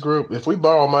about this group, if we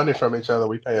borrow money from each other,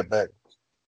 we pay it back.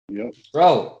 Yep.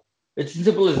 Bro, it's as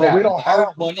simple as that. We don't borrowed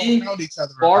have money. each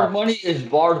other. Borrowed money is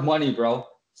borrowed money, bro.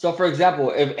 So, for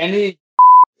example, if any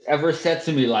ever said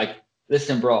to me like,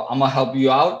 "Listen, bro, I'm gonna help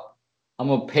you out. I'm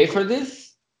gonna pay for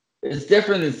this," it's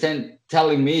different than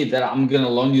telling me that I'm gonna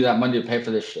loan you that money to pay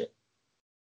for this shit.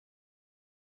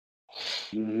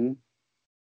 Mm-hmm.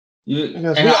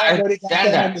 I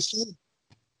understand that.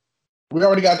 We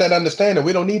already got that understanding.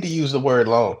 We don't need to use the word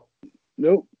loan.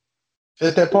 Nope.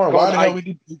 At that point, why the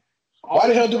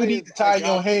hell do we need to tie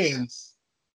your hands?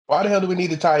 Why the hell do we need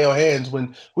to tie your hands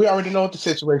when we already know what the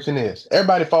situation is?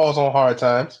 Everybody falls on hard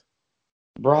times.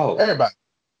 Bro. Everybody.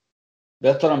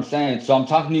 That's what I'm saying. So I'm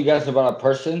talking to you guys about a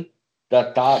person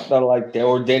that thought that like they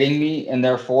were dating me and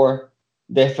therefore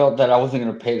they felt that I wasn't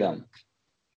going to pay them.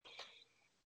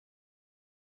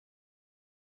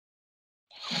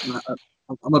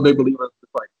 I'm a big believer of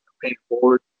like paying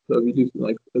forward. So if you do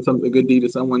like a good deed to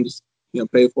someone, just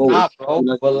pay it forward. Nah, bro,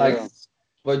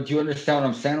 but you understand what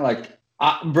I'm saying? Like,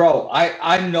 bro,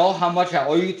 I know how much I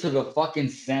owe you to the fucking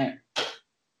cent.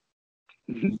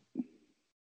 Do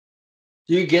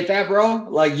you get that, bro?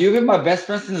 Like, you've been my best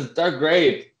friend since the 3rd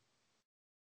grade.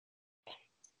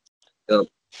 Yep.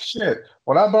 Shit.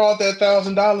 When I borrowed that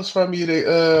 $1,000 from you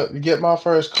to get my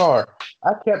first car,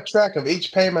 I kept track of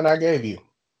each payment I gave you.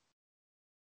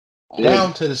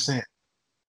 Down to the cent.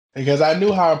 Because I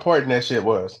knew how important that shit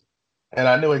was. And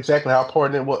I knew exactly how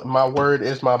important it was. My word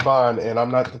is my bond, and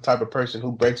I'm not the type of person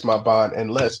who breaks my bond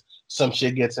unless some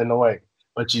shit gets in the way.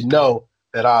 But you know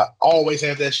that I always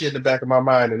have that shit in the back of my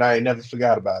mind, and I ain't never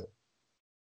forgot about it.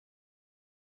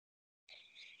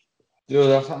 Dude,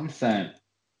 that's what I'm saying.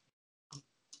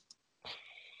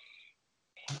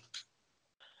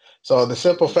 So the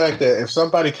simple fact that if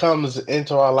somebody comes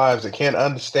into our lives that can't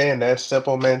understand that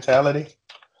simple mentality,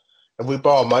 if we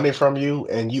borrow money from you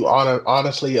and you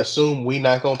honestly assume we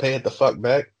not gonna pay it the fuck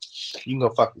back, you can go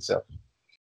fuck yourself.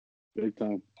 Big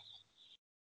time.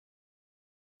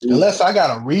 Unless I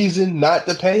got a reason not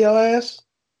to pay your ass.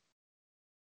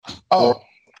 Oh,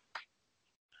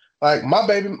 like my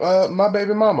baby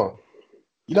mama.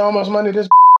 You know how much money this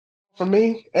from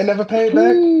me and never paid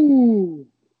back?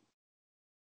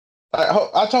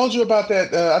 I told you about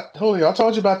that. I told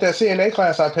you about that CNA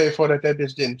class I paid for that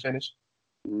bitch didn't finish.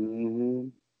 Mm-hmm.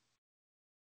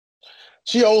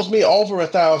 She owes me over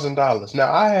 $1,000.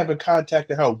 Now I haven't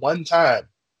contacted her one time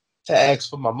to ask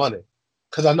for my money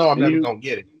because I know I'm never gonna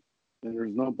get it. And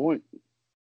there's no point.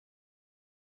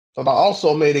 But I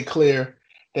also made it clear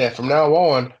that from now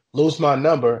on, lose my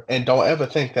number, and don't ever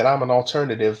think that I'm an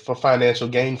alternative for financial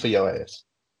gain for your ass.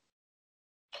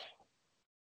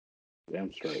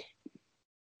 Damn straight.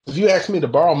 If you ask me to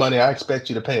borrow money, I expect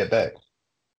you to pay it back.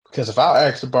 Because if I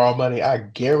ask to borrow money, I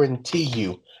guarantee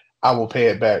you I will pay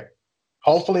it back.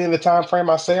 Hopefully in the time frame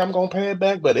I say I'm going to pay it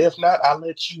back, but if not, I'll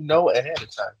let you know ahead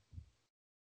of time.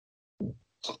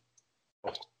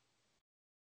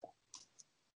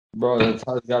 Bro, that's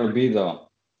how it's got to be, though.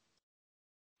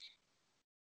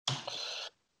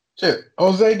 Shit,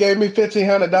 Jose gave me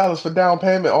 $1,500 for down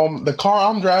payment on the car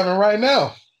I'm driving right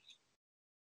now.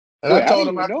 And Wait, I told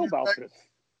him I know about this.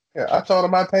 Yeah, I told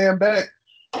him I'd pay him back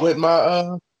with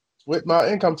my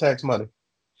income tax money.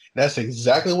 That's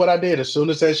exactly what I did as soon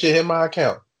as that shit hit my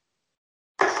account.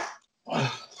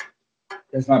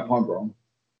 That's my point, bro.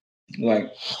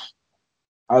 Like,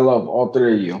 I love all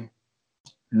three of you. You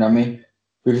know what I mean?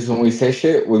 Because when we say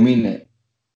shit, we mean it.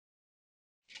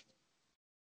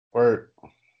 Word.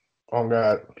 Oh,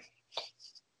 God.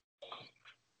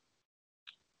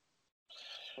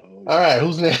 All right,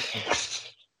 who's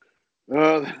next?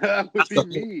 That would be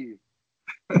me.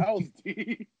 That was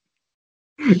deep.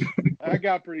 That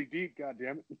got pretty deep,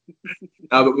 goddammit.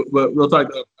 But real talk,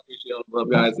 though, I appreciate all the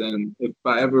love, guys. And if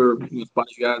I ever spot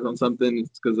you guys on something,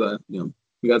 it's because you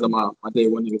guys are my day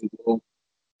one niggas as well.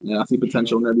 Yeah, I see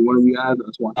potential in every one of you guys. I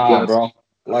just want you guys. Bro.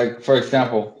 Like, for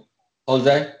example,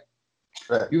 Jose,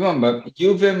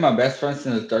 you've been my best friend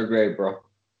since the 3rd grade, bro.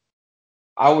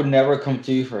 I would never come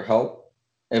to you for help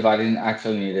if I didn't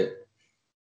actually need it.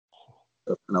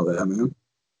 I know that, man.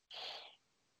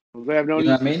 Jose, I've known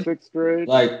you since 6th grade.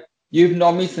 Like, you've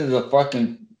known me since the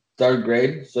fucking 3rd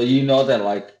grade, so you know that,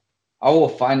 like, I will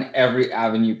find every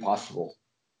avenue possible.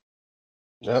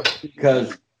 Yep.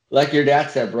 Because, like your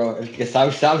dad said, bro, el que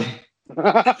sabe, sabe.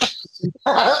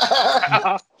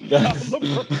 I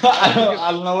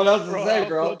don't know what else to say,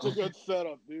 bro. Such a good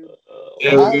setup, dude.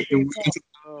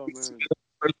 Oh, man.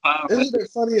 Isn't it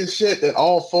funny as shit that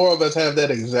all 4 of us have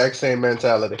that exact same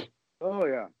mentality? Oh,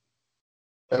 yeah.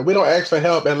 And we don't ask for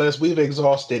help unless we've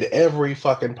exhausted every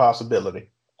fucking possibility.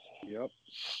 Yep.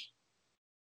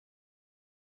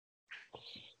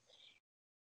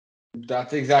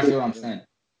 That's exactly what I'm saying.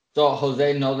 So,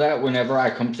 Jose, know that whenever I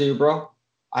come to you, bro,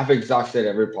 I've exhausted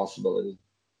every possibility.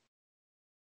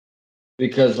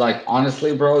 Because, like,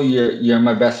 honestly, bro, you're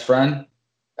my best friend,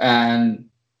 and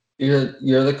you're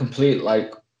the complete,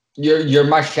 like, you're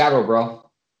my shadow, bro.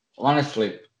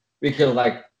 Honestly, because,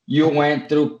 like, you went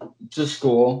through to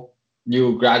school,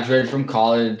 you graduated from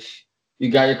college, you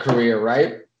got your career,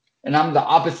 right? And I'm the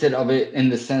opposite of it in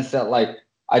the sense that, like,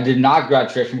 I did not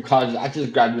graduate from college. I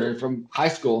just graduated from high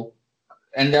school.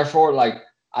 And therefore, like,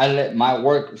 I let my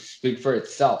work speak for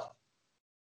itself.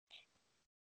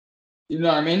 You know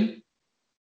what I mean?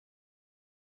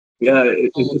 Yeah,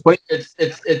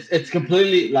 it's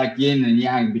completely like yin and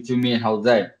yang between me and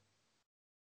Jose.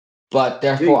 But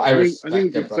therefore, I respect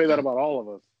think you could say that about all of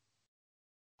us.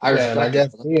 I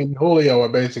guess me and Julio are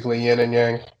basically yin and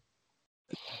yang.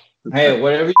 Hey,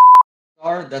 whatever you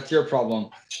are, that's your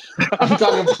problem. I'm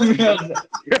talking about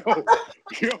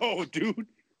yo, dude,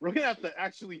 we're gonna have to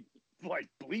actually like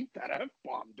bleep that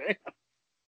F-bomb, damn.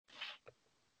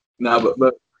 Nah, but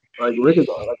like Rick is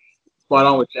like spot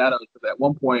on with Shadow, because at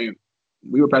one point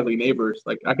we were practically neighbors.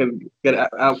 Like, I could get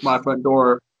out my front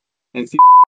door and see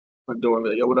front door,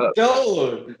 like, yo, what up?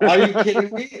 Dude, are you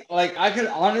kidding me? Like, I could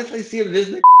honestly see if this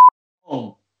nigga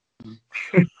home.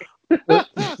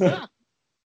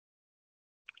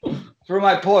 From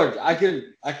my porch, I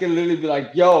could literally be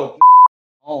like, yo,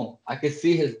 home. I could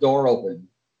see his door open.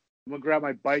 I'm gonna grab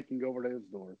my bike and go over to his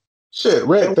door. Shit,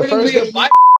 Rick, the first day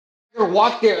you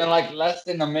walk there in like less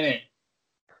than a minute.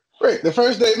 Rick, the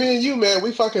first day me and you, man,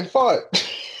 we fucking fought.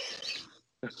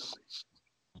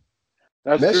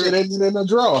 That shit ended in a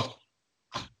draw.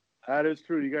 That is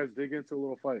true. You guys did get into a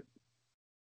little fight.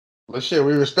 But shit,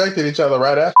 we respected each other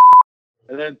right after.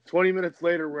 And then 20 minutes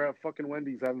later, we're at fucking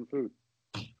Wendy's having food.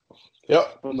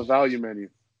 Yep. On the value menu.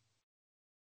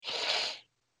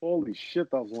 Holy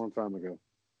shit, that was a long time ago.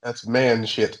 That's man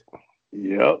shit.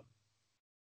 Yep.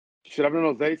 Shit, I've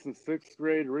known Jose since 6th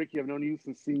grade. Ricky, I've known you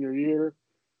since senior year.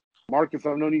 Marcus,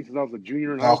 I've known you since I was a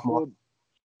junior in high school.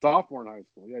 Sophomore in high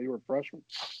school. Yeah, you were a freshman.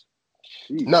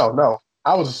 Jeez. No.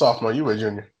 I was a sophomore. You were a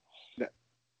junior.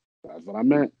 That's what I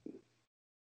meant.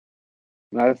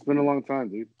 Nah, it's been a long time,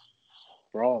 dude.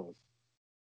 For all of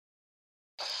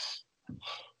us.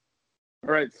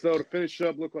 All right, so to finish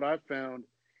up, look what I found.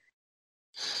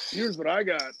 Here's what I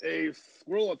got. A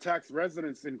squirrel attacks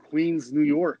residents in Queens, New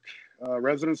York.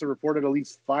 Residents have reported at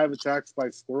least 5 attacks by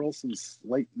squirrels since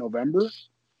late November.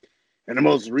 And the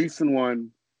most recent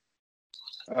one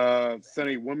sent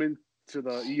a woman to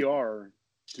the ER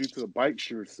due to the bite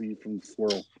she received from the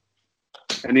squirrel.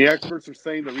 And the experts are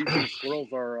saying the reason the squirrels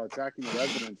are attacking the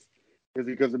residents is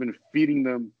because they've been feeding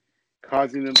them,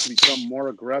 causing them to become more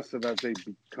aggressive as they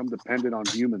become dependent on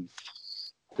humans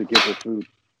to get their food.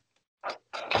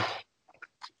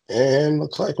 And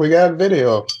looks like we got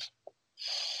video.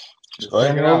 Go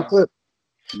ahead and roll the clip.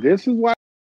 This is why.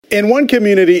 In one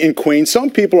community in Queens, some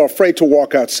people are afraid to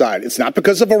walk outside. It's not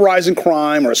because of a rise in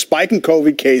crime or a spike in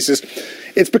COVID cases.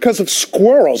 It's because of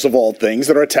squirrels, of all things,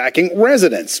 that are attacking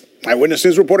residents. Eyewitness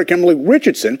News reporter Kimberly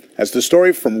Richardson has the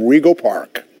story from Rego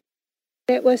Park.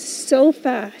 It was so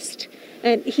fast.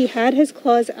 And he had his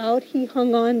claws out. He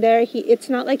hung on there. It's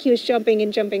not like he was jumping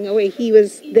and jumping away. He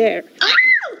was there.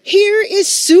 Here is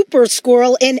Super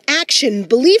Squirrel in action,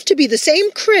 believed to be the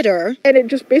same critter. And it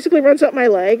just basically runs up my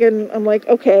leg, and I'm like,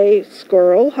 okay,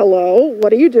 squirrel, hello,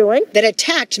 what are you doing? That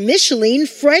attacked Micheline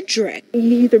Frederick.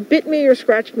 He either bit me or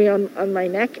scratched me on my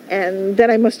neck, and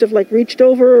then I must have reached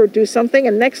over or do something,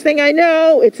 and next thing I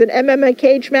know, it's an MMA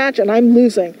cage match, and I'm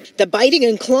losing. The biting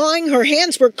and clawing, her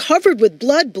hands were covered with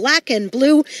blood, black and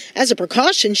blue. As a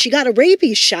precaution, she got a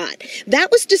rabies shot.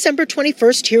 That was December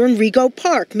 21st here in Rego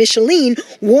Park. Micheline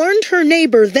warned her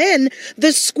neighbor. Then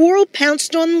the squirrel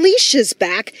pounced on Leisha's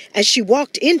back as she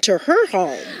walked into her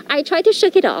home. I tried to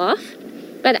shake it off,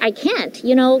 but I can't.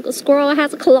 You know, a squirrel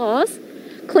has claws.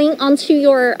 Cling onto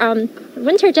your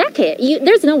winter jacket.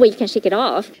 There's no way you can shake it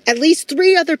off. At least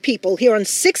 3 other people here on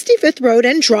 65th Road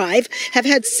and Drive have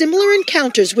had similar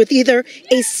encounters with either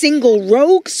a single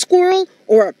rogue squirrel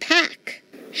or a pack.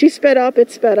 She sped up,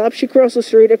 it sped up. She crossed the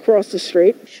street, it crossed the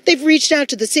street. They've reached out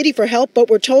to the city for help, but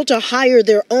were told to hire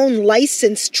their own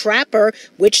licensed trapper,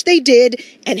 which they did,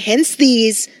 and hence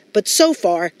these. But so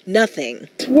far, nothing.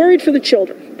 It's worried for the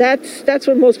children. That's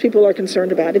what most people are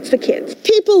concerned about. It's the kids.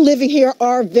 People living here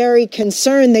are very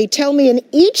concerned. They tell me in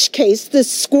each case, the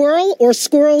squirrel or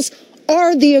squirrels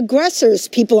are the aggressors.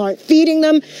 People aren't feeding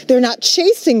them. They're not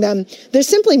chasing them. They're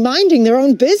simply minding their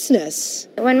own business.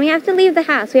 When we have to leave the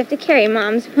house, we have to carry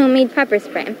Mom's homemade pepper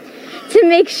spray to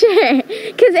make sure.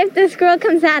 Because if the squirrel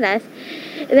comes at us,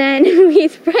 then we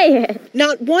spray it.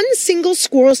 Not one single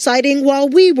squirrel sighting while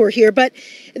we were here, but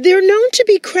they're known to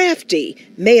be crafty.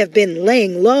 May have been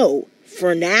laying low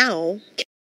for now.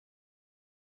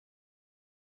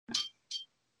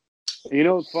 You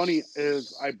know what's funny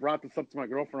is I brought this up to my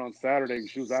girlfriend on Saturday, and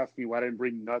she was asking me why I didn't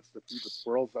bring nuts to feed the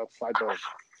squirrels outside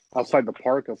the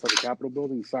park, outside the Capitol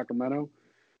building in Sacramento.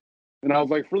 And I was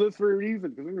like, for this very reason,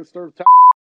 because they're going to starve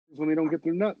when they don't get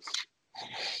their nuts.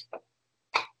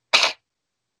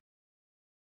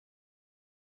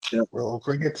 Yeah, roll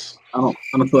crickets. I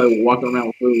don't feel like walking around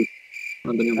with food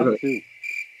in the neighborhood.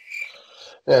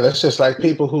 Yeah, that's just like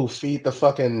people who feed the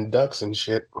fucking ducks and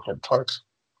shit at parks.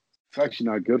 It's actually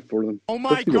not good for them. Oh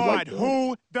my God,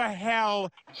 who the hell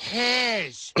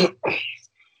cares?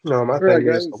 No, my thing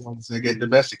is the ones that get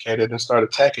domesticated and start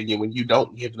attacking you when you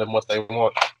don't give them what they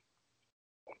want.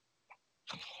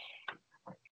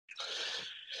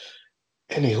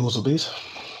 Any hoozlebees?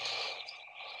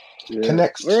 Yeah.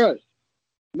 Connects. All right.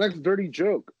 Next dirty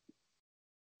joke.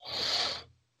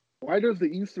 Why does the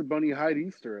Easter Bunny hide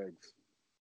Easter eggs?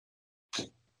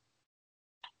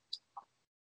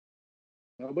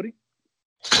 Nobody?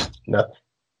 No.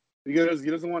 Because he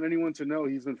doesn't want anyone to know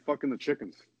he's been fucking the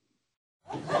chickens.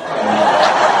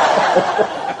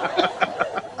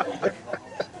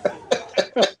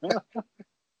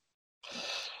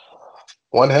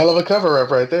 One hell of a cover-up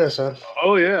right there, son.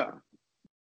 Oh, yeah.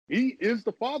 He is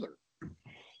the father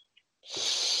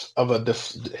of a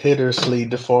hideously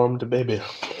deformed baby.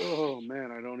 Oh,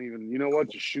 man, I don't even... You know what?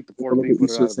 Just shoot the poor thing,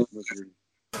 put it out of his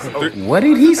misery. What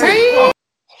did he say?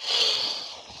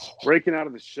 Breaking out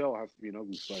of the shell has to be an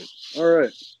ugly sight. All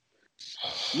right.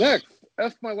 Next,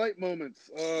 F my light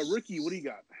moments. Ricky, what do you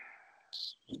got?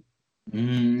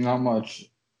 Not much.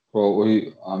 Well,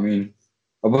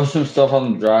 I put some stuff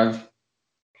on the drive.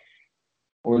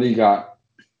 What do you got?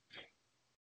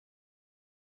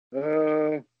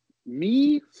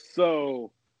 Me?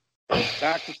 So,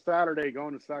 back to Saturday,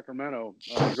 going to Sacramento.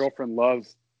 My girlfriend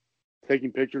loves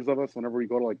taking pictures of us whenever we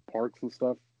go to, like, parks and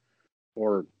stuff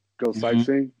or go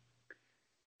sightseeing.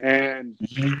 And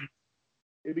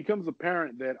it becomes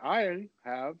apparent that I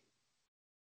have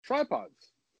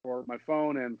tripods for my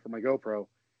phone and for my GoPro.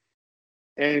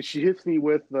 And she hits me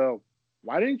with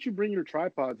why didn't you bring your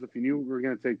tripods if you knew we were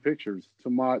going to take pictures?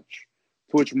 To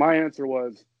which my answer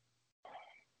was,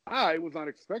 I was not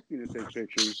expecting to take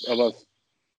pictures of us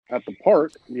at the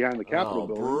park behind the Capitol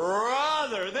building.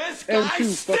 Brother, this guy and to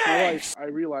fuck my life, stinks! I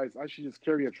realized I should just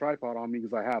carry a tripod on me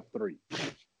because I have 3.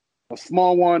 a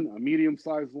small one, a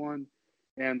medium-sized one,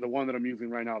 and the one that I'm using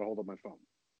right now to hold up my phone.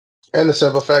 And the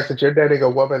simple fact that you're dating a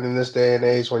woman in this day and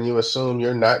age when you assume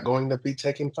you're not going to be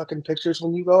taking fucking pictures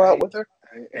when you go out with her.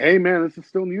 Hey, man, this is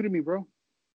still new to me, bro.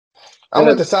 I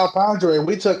went to South Padre and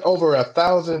we took over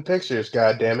 1,000 pictures,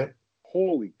 God damn it.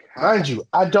 Holy cow. Mind you,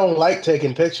 I don't like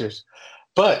taking pictures,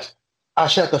 but I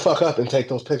shut the fuck up and take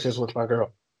those pictures with my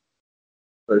girl.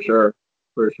 For sure.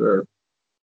 For sure.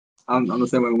 I'm the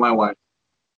same way with my wife.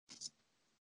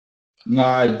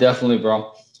 No, definitely,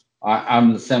 bro.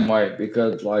 I'm the same way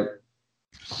because, like,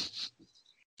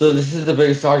 so this is the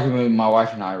biggest argument with my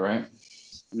wife and I, right?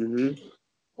 Mm-hmm.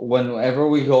 Whenever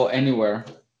we go anywhere,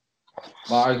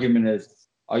 my argument is,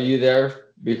 are you there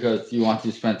because you want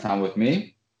to spend time with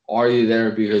me? Or are you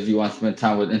there because you want to spend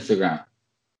time with Instagram?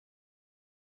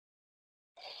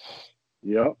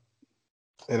 Yep.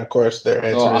 And of course, their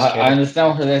answer So is I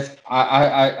understand where this.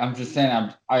 I'm just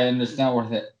saying. I understand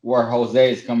where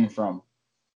Jose is coming from.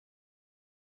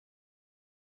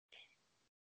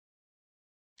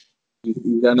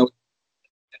 You gotta know.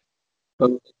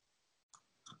 So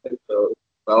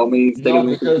by all means, No,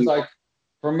 because like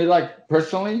for me, like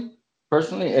personally,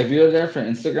 if you're there for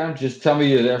Instagram, just tell me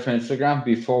you're there for Instagram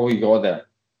before we go there.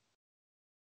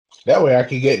 That way I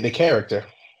can get into character.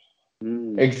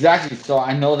 Exactly. So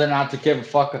I know they're not to give a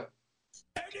fuck.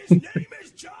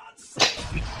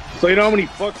 So you know how many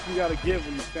fucks you gotta give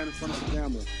when you stand in front of the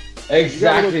camera.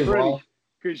 Exactly, bro.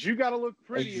 Because you gotta look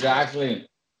pretty. Exactly.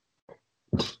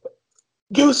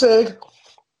 Goose egg.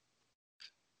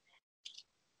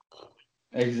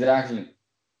 Exactly.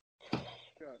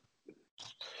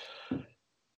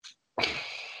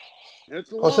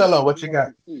 Marcelo, what you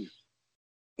got?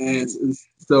 And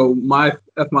so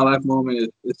that's my life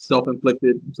moment is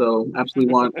self-inflicted. So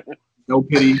absolutely want no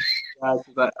pity, guys.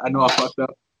 I know I fucked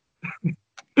up.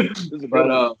 But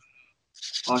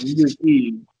on New Year's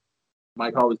Eve,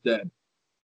 my car was dead.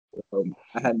 So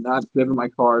I had not driven my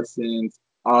car since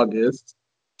August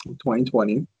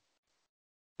 2020.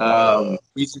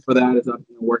 Reason for that is I'm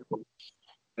working.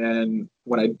 And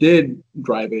when I did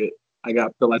drive it, I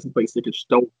got the license plate sticker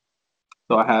stolen.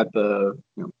 So I had the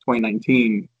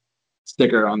 2019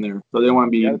 sticker on there. So they didn't want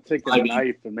to be. You gotta take a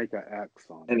knife and make an X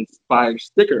on it. An expired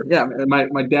sticker. Yeah, and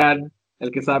my dad, El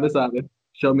que sabe,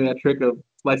 showed me that trick of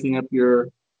slicing up your.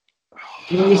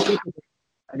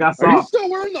 I got soft. Are you still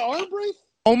wearing the arm brace?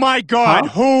 Oh my God!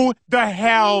 Huh? Who the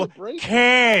hell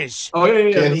cares? Oh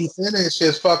yeah. Can he finish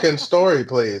his fucking story,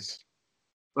 please?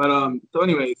 But so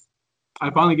anyways, I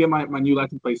finally get my new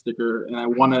license plate sticker, and I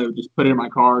want to just put it in my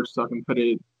car so I can put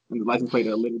it in the license plate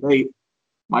at a later date.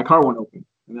 My car won't open,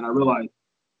 and then I realized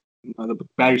the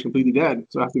battery's completely dead,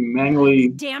 so I have to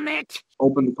manually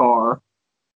open the car,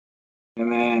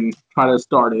 and then try to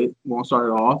start it. Won't start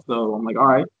it off, so I'm like, all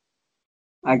right,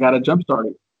 I gotta jump start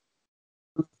it.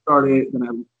 Then I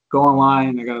go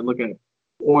online. I gotta look at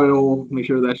oil, make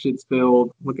sure that shit's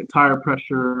filled. Look at tire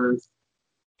pressures.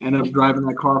 End up driving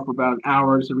that car for about an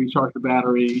hour to recharge the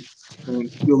battery and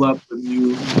fuel up the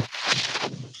new.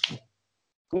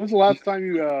 When was the last time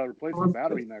you replaced the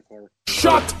battery in that car?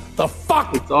 Shut the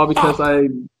fuck! It's all because I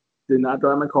did not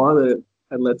drive my car that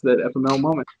had led to that FML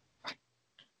moment.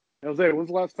 Jose, when's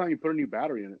the last time you put a new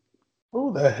battery in it?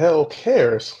 Who the hell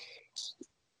cares?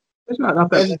 It's not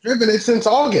that. I've driven it since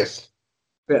August.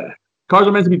 Yeah, cars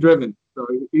are meant to be driven. So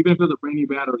even if it's a brand new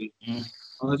battery,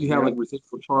 unless you have like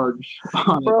residual charge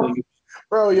on it,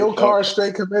 bro, your car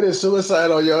straight committed suicide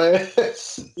on your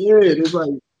ass. Yeah, it's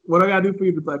like, what I gotta do for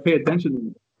you to like pay attention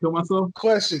and kill myself?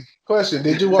 Question.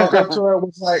 Did you walk up to her and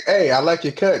was like, "Hey, I like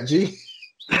your cut, G"?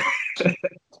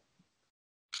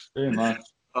 Very much.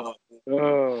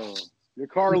 Your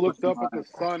car looked up at the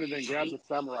sun and then grabbed the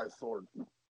samurai sword.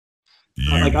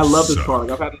 Like, I love this car.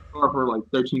 Like, I've had this car for like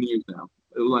 13 years now.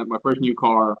 It was like my first new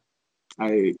car.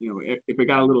 If it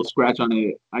got a little scratch on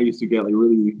it, I used to get like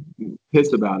really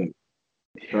pissed about it.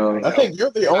 I think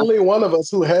you're the only one of us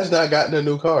who has not gotten a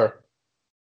new car.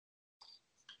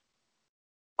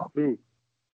 Who?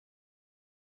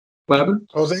 What happened?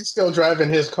 Jose's still driving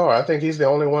his car. I think he's the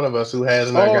only one of us who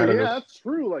has not gotten a new car. That's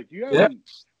true. Like you have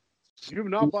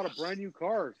not bought a brand new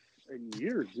car in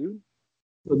years, dude.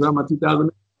 Was that my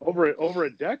 2000? Over a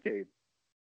decade.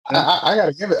 I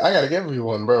gotta give you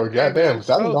one, bro. Goddamn,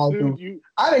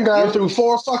 I done gone through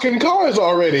 4 fucking cars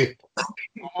already.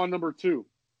 I'm on number 2.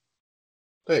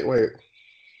 Wait.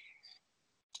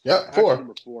 Yep, 4.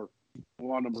 Number 4.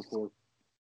 I'm on number 4.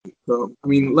 So I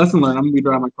mean, lesson learned. I'm gonna be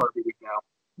driving my car every week now.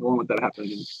 I won't let that happen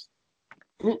again.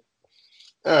 All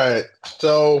right.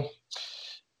 So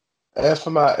F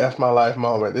my life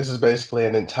moment. This is basically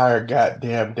an entire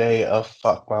goddamn day of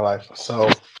fuck my life. So,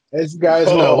 as you guys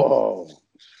know,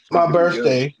 my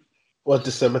birthday was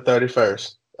December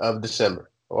 31st of December.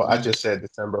 Well, I just said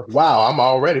December. Wow, I'm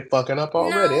already fucking up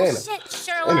already, ain't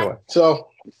I? Anyway, so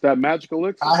it's that magical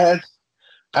elixir.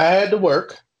 I had to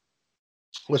work,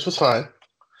 which was fine.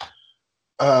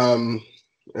 And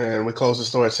we closed the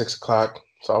store at 6 o'clock,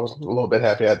 so I was a little bit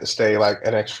happy I had to stay like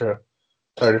an extra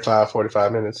 35,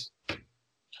 45 minutes.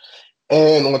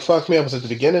 And what fucked me up was at the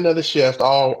beginning of the shift, I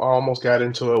almost got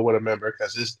into it with a member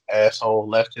because this asshole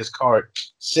left his cart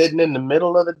sitting in the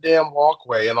middle of the damn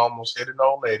walkway and almost hit an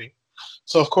old lady.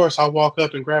 So, of course, I walk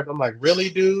up and grab it. I'm like, really,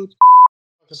 dude?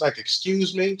 It's like,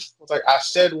 excuse me? I was like, I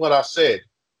said what I said.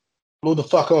 Move the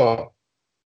fuck on.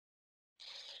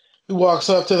 He walks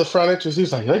up to the front entrance.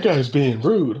 He's like, that guy's being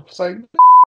rude. It's like,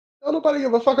 don't nobody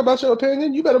give a fuck about your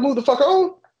opinion. You better move the fuck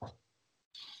on.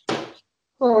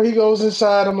 Oh, he goes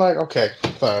inside. I'm like, okay,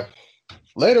 fine.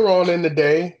 Later on in the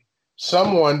day,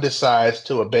 someone decides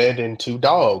to abandon 2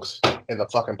 dogs in the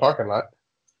fucking parking lot.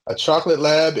 A chocolate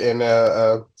lab and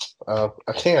a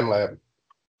tan lab.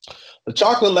 The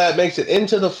chocolate lab makes it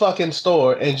into the fucking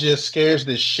store and just scares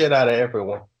the shit out of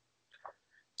everyone.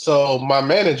 So my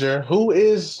manager, who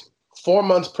is 4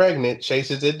 months pregnant,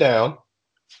 chases it down,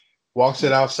 walks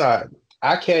it outside.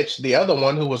 I catch the other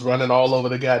one who was running all over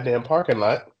the goddamn parking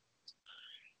lot.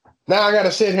 Now I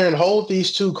gotta sit here and hold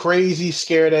these 2 crazy,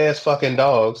 scared ass fucking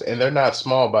dogs, and they're not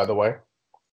small, by the way.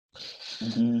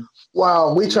 Mm-hmm.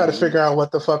 While we try to figure out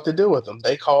what the fuck to do with them.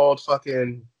 They called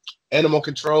fucking animal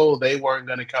control. They weren't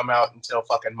gonna come out until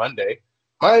fucking Monday.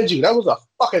 Mind you, that was a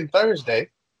fucking Thursday.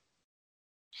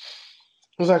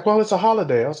 He was like, well, it's a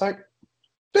holiday. I was like,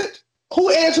 bitch,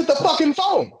 who answered the fucking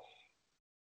phone?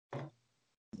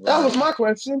 That was my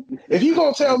question. If you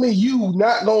gonna tell me you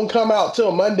not gonna come out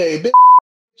till Monday, bitch,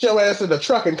 your ass in the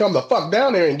truck and come the fuck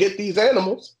down there and get these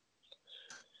animals.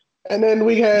 And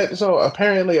then so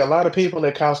apparently a lot of people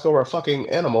at Costco are fucking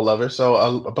animal lovers. So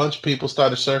a bunch of people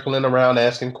started circling around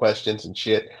asking questions and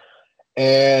shit.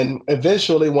 And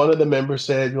eventually one of the members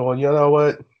said, well, you know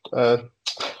what?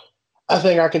 I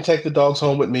think I can take the dogs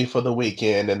home with me for the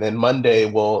weekend. And then Monday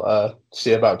we'll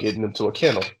see about getting them to a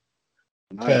kennel.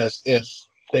 Because if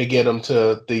they get them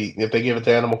if they give it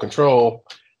to animal control,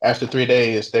 after 3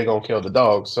 days, they're going to kill the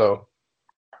dog. So,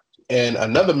 and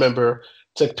another member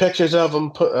took pictures of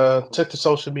them, took to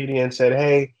social media and said,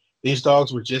 hey, these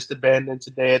dogs were just abandoned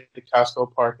today at the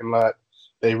Costco parking lot.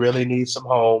 They really need some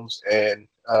homes. And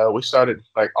we started,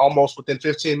 like, almost within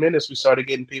 15 minutes, we started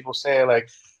getting people saying, like,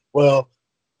 well,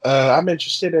 I'm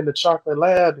interested in the chocolate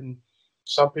lab. And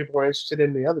some people were interested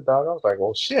in the other dog. I was like,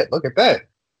 well, shit, look at that.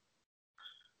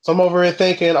 So I'm over here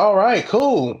thinking, all right,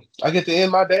 cool. I get to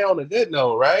end my day on a good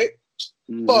note, right?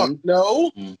 Mm-hmm. Fuck no.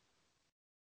 Mm-hmm.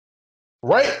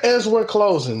 Right as we're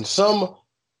closing, some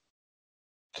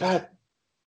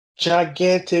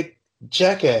gigantic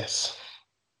jackass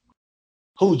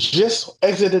who just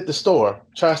exited the store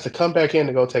tries to come back in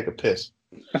to go take a piss.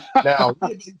 Now,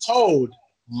 we've been told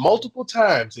multiple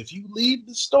times, if you leave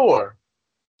the store,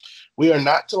 we are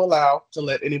not to allow to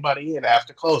let anybody in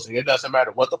after closing. It doesn't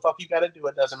matter what the fuck you got to do.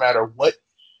 It doesn't matter what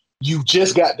you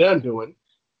just got done doing.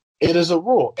 It is a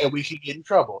rule, and we could get in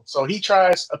trouble. So he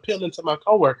tries appealing to my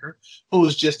coworker, who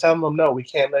is just telling him, no, we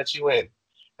can't let you in.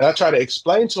 And I try to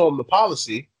explain to him the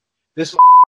policy. This,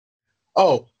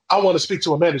 oh, I want to speak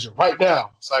to a manager right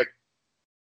now. It's like,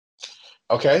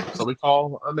 okay. So we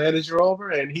call a manager over,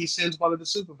 and he sends one of the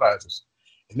supervisors.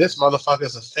 And this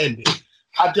motherfucker's offended.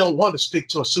 I don't want to speak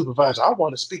to a supervisor. I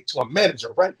want to speak to a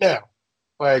manager right now.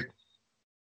 Like,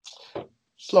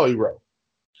 slow your roll.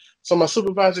 So my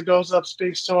supervisor goes up,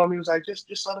 speaks to him. He was like,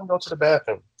 just let him go to the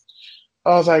bathroom.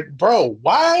 I was like, bro,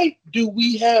 why do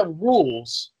we have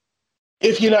rules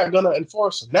if you're not going to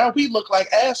enforce them? Now we look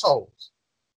like assholes.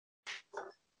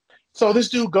 So this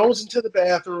dude goes into the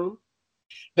bathroom,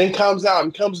 then comes out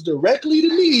and comes directly to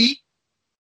me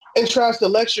and tries to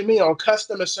lecture me on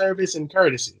customer service and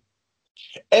courtesy.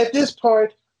 At this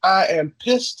point, I am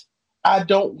pissed. I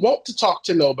don't want to talk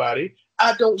to nobody.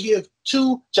 I don't give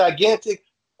 2 gigantic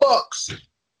fucks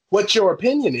what your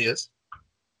opinion is.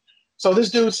 So this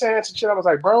dude saying some shit. I was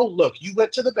like, bro, look, you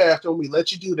went to the bathroom. We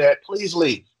let you do that. Please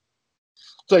leave.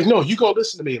 It's like, no, you go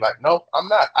listen to me. Like, no, I'm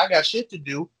not. I got shit to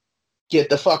do. Get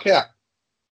the fuck out.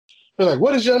 They're like,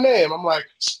 what is your name? I'm like,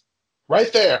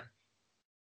 right there.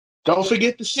 Don't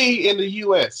forget the C in the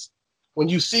U.S. when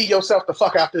you see yourself the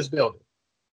fuck out this building.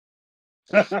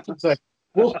 It's like,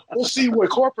 we'll see what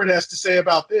corporate has to say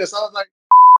about this. I was like,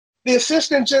 the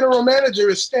assistant general manager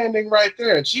is standing right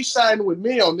there, and she signed with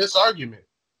me on this argument.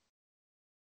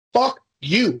 Fuck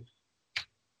you.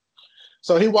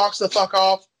 So he walks the fuck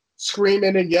off,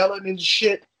 screaming and yelling and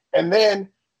shit. And then,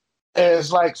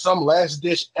 as like some last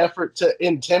ditch effort to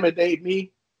intimidate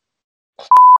me,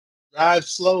 drive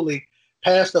slowly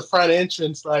past the front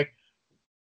entrance, like,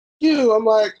 I'm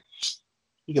like,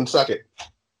 you can suck it.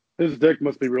 His dick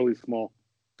must be really small.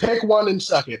 Pick one and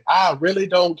suck it. I really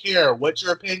don't care what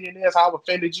your opinion is, how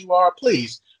offended you are.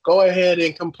 Please go ahead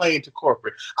and complain to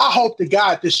corporate. I hope to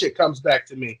God this shit comes back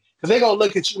to me, because they're going to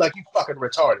look at you like you fucking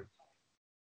retarded.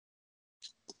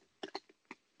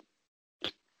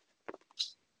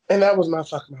 And that was my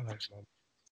fucking life, man.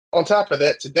 On top of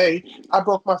that, today, I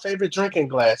broke my favorite drinking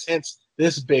glass, hence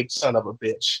this big son of a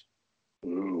bitch.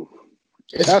 Ooh.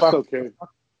 That's okay.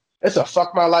 It's a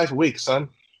fuck my life week, son.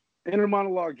 Inner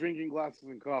monologue, drinking glasses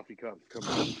and coffee cups. Come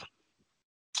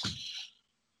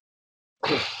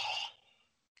on.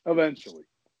 Eventually.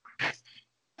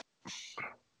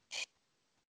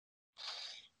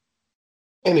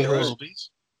 Anywho,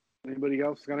 anybody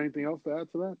else got anything else to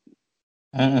add to that?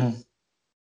 Uh-uh.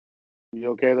 You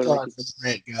okay there? Sorry for the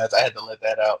rant, guys. I had to let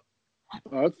that out.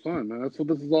 Oh, that's fine, man. That's what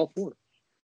this is all for.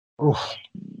 Oof.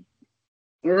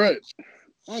 All right.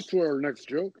 On to our next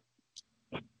joke.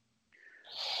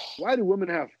 Why do women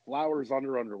have flowers on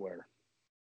their underwear?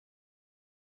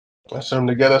 I assume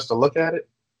to get us to look at it.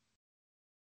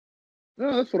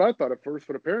 No, that's what I thought at first,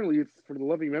 but apparently it's for the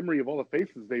loving memory of all the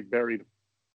faces they've buried.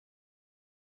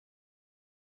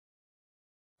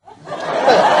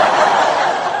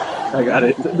 I got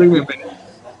it. Took me a minute.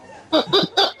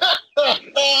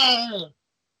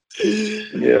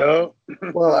 Yeah.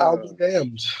 Well, I'll be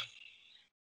damned.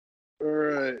 All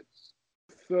right.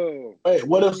 So wait,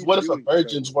 what if a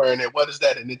virgin's wearing it? What is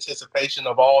that in anticipation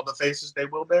of all the faces they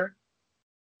will bear?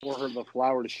 Or her the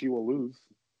flower that she will lose.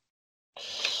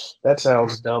 That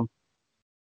sounds dumb.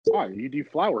 Why? You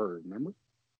deflower her, remember?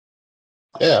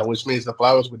 Yeah, which means the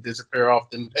flowers would disappear off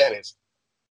them panties.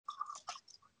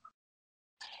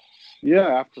 Yeah,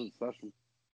 after the session.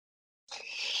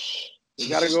 They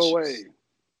gotta go away.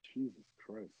 Jesus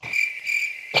Christ.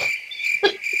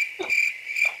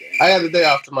 I have the day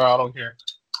off tomorrow. I don't care.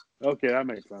 Okay, that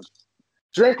makes sense.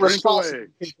 Drink responsibly,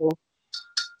 people.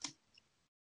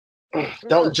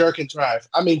 Don't jerk and drive.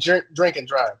 I mean, drink and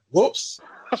drive. Whoops.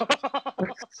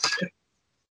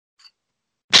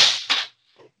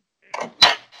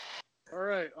 All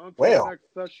right, on to our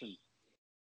next session.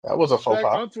 That was a faux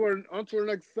pas. On to our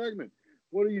next segment.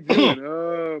 What are you doing?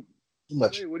 Too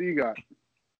much. Hey, what do you got?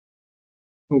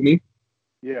 Who, me?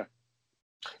 Yeah.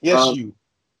 Yes, you.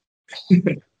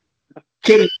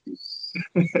 Kidding.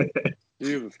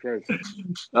 Jesus Christ.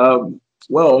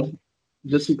 Well,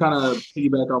 just to kind of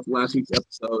piggyback off last week's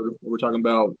episode, where we're talking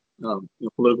about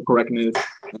political correctness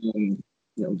and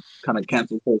kind of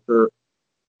cancel culture.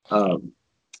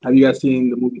 Have you guys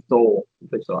seen the movie Soul from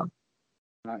Pixar?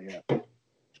 Not yet.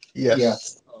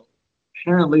 Yes.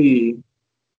 Apparently,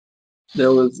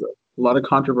 there was a lot of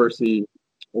controversy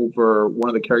over one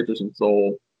of the characters in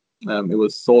Soul. It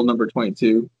was Soul number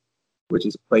 22, which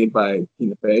is played by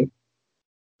Tina Fey.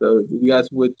 So if you guys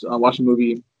would watch the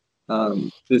movie,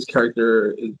 this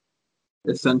character is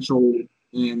essential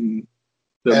in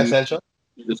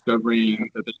discovering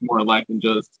that there's more life than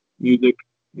just music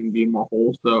and being more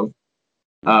whole. So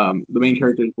the main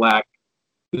character is Black.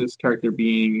 This character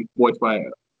being voiced by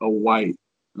a white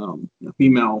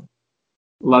female.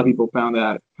 A lot of people found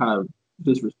that kind of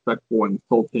disrespectful and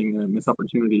insulting and a missed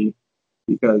opportunity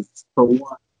because, for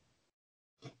one,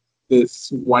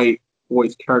 this white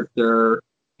voice character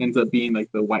ends up being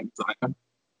like the white Messiah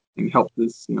and helps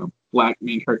this Black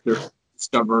main character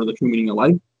discover the true meaning of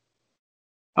life.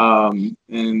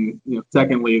 And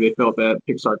secondly, they felt that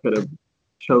Pixar could have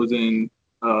chosen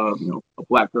a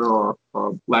Black girl or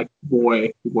a Black boy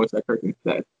to voice that character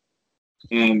instead.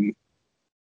 And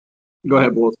go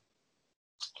ahead, Bulls.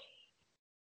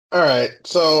 All right,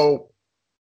 so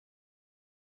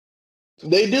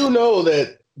they do know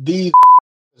that these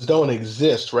don't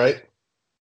exist, right?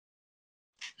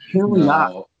 Apparently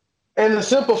not. And the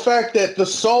simple fact that the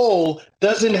soul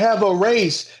doesn't have a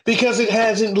race because it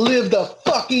hasn't lived a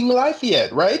fucking life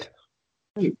yet, right?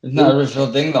 It's not a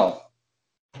real thing, though.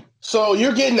 So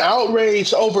you're getting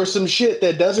outraged over some shit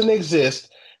that doesn't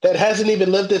exist, that hasn't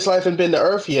even lived its life and been to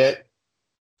Earth yet.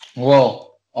 Well,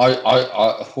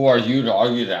 who are you to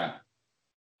argue that?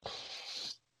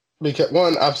 Because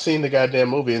one, I've seen the goddamn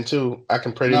movie, and two, I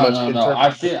can pretty much. No.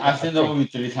 I've seen the movie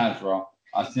 3 times, bro.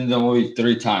 I've seen the movie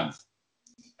 3 times.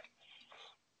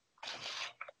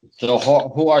 So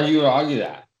who are you to argue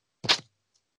that?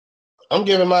 I'm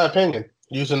giving my opinion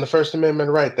using the First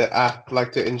Amendment right that I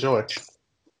like to enjoy.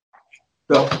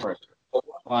 Go for it.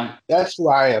 Fine. That's who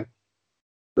I am.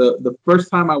 The first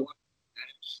time I watched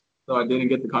Spanish, so I didn't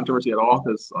get the controversy at all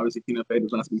because obviously Tina Fey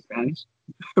does not speak Spanish.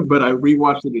 But I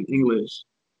rewatched it in English,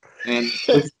 and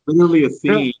it's literally a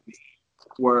scene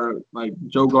where like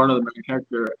Joe Gardner, the main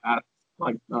character, asks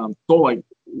like Soul, like,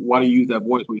 why do you use that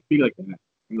voice when you speak like that?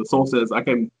 And the Soul says, I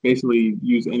can basically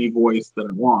use any voice that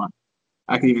I want.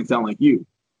 I can even sound like you.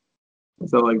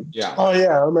 So like, yeah. Oh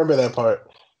yeah, I remember that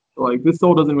part. Like this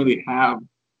Soul doesn't really have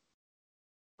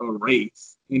a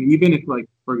race, and even if like,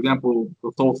 for example,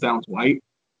 the Soul sounds white,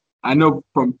 I know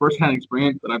from firsthand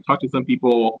experience that I've talked to some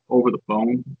people over the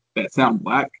phone that sound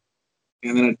black,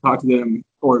 and then I talk to them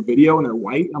over video and they're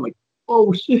white. I'm like,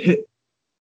 oh shit.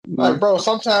 Like, bro,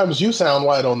 sometimes you sound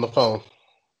white on the phone.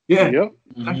 Yeah. Yep.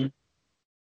 Mm-hmm.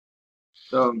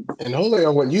 And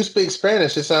Julio, when you speak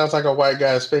Spanish, it sounds like a white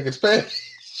guy speaking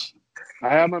Spanish. I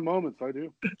have my moments, I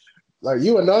do. Like,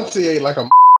 you enunciate like a...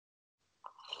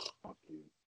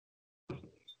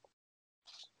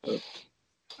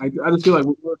 I just feel like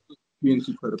we're being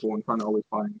too critical and trying to always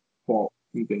find fault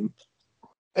in things.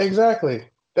 Exactly.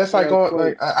 That's like going...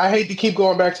 Like, I hate to keep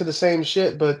going back to the same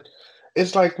shit, but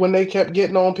it's like when they kept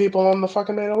getting on people on the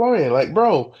fucking Mandalorian. Like,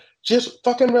 bro, just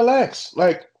fucking relax.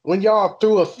 Like, when y'all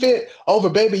threw a fit over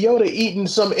Baby Yoda eating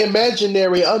some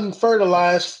imaginary,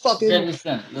 unfertilized fucking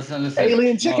listen.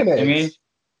 alien chicken eggs.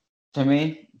 To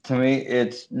me,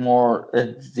 it's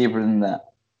deeper than that.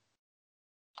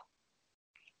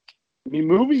 I mean,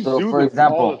 movies do for this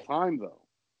example, all the time, though.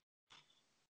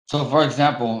 So, for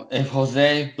example, if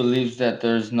Jose believes that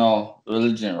there's no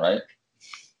religion, right?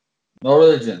 No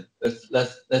religion.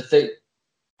 Let's say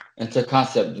it's a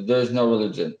concept that there is no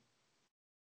religion.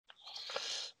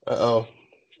 Uh-oh.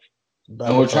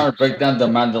 And we're trying to break down the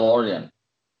Mandalorian.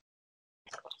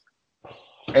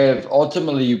 If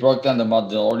ultimately you broke down the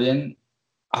Mandalorian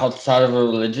outside of a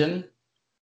religion,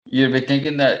 you'd be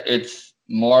thinking that it's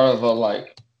more of a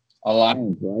like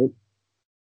alliance, right?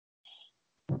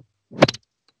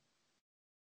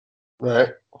 Right.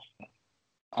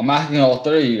 I'm asking all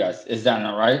three of you guys, is that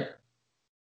not right?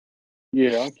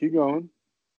 Yeah, keep going.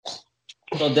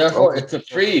 So therefore, it's a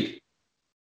creed.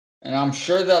 And I'm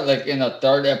sure that like in the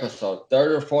third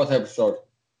or fourth episode,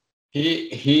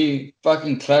 he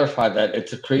fucking clarified that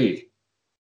it's a creed.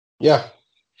 Yeah.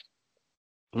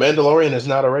 Mandalorian is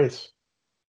not a race.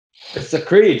 It's a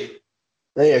creed.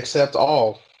 They accept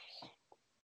all.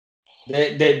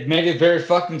 They made it very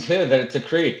fucking clear that it's a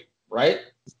creed, right?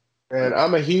 And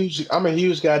I'm a huge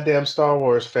goddamn Star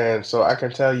Wars fan, so I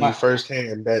can tell you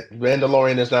firsthand that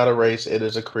Mandalorian is not a race, it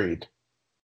is a creed.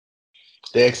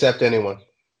 They accept anyone.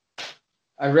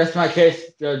 I rest my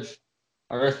case, Judge.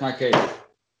 I rest my case.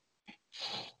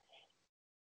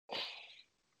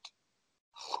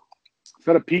 Is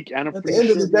that a peak and a At the end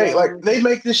of the day, like, they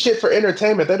make this shit for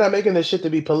entertainment. They're not making this shit to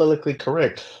be politically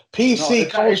correct. PC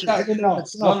culture, it's not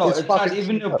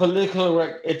even a political.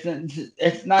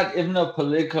 It's not even a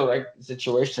political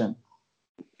situation.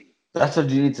 That's what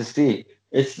you need to see.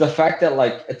 It's the fact that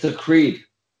like it's a creed.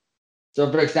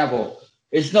 So, for example,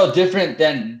 it's no different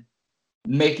than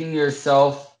making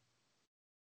yourself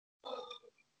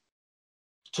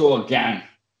to a gang.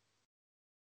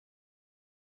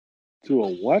 To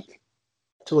a what?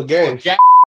 To a gang.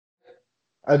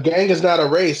 A gang is not a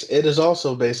race. It is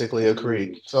also basically a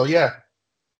creed. So yeah.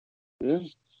 Yeah.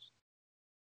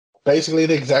 Basically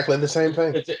exactly the same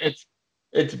thing.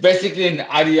 It's basically an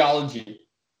ideology.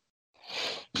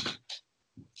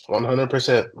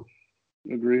 100%.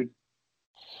 Agreed.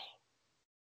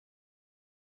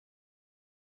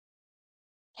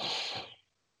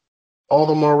 All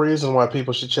the more reason why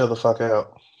people should chill the fuck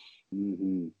out.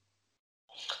 Mm-hmm.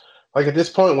 Like at this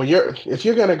point, if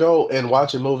you're gonna go and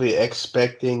watch a movie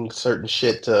expecting certain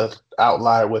shit to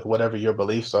outlie with whatever your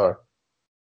beliefs are,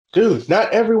 dude,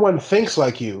 not everyone thinks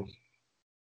like you.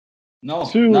 No,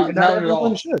 not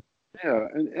everyone should. Yeah,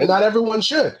 and not everyone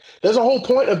should. There's a whole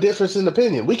point of difference in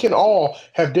opinion. We can all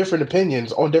have different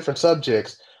opinions on different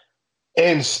subjects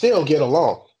and still get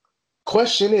along.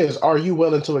 Question is, are you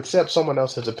willing to accept someone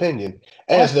else's opinion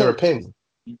as their opinion?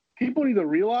 People need to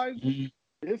realize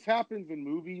this happens in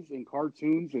movies and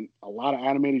cartoons and a lot of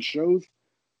animated shows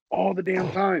all the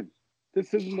damn time.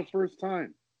 This isn't the first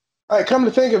time. All right, come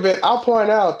to think of it, I'll point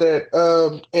out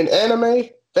that in anime,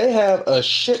 they have a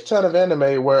shit ton of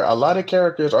anime where a lot of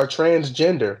characters are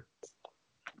transgender.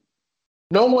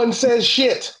 No one says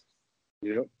shit.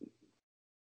 Yep.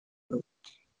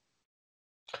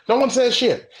 No one says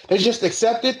shit. They just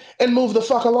accept it and move the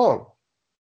fuck along.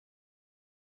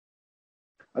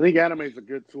 I think anime is a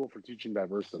good tool for teaching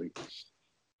diversity.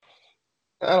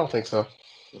 I don't think so.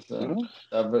 Mm-hmm.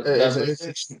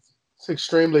 It's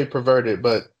extremely perverted,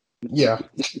 but yeah.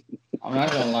 I'm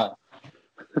not gonna lie.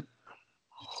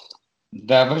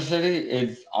 Diversity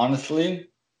is honestly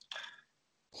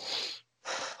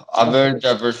a very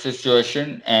diverse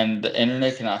situation, and the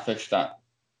internet cannot fix that.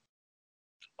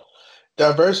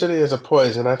 Diversity is a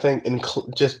poison. I think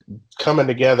just coming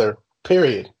together,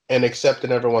 period, and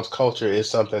accepting everyone's culture is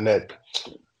something that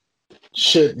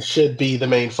should be the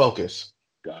main focus.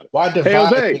 Got it. Why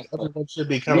divide? Hey, everyone should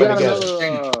be coming together. You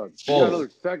got another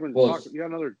segment. You got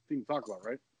another thing to talk about,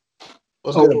 right?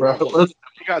 What's good, bro? You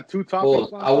got two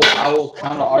topics. I will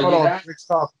counter argue that.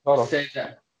 Say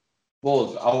that.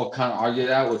 Bulls, I will kind of argue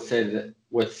that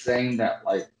with saying that,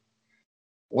 like,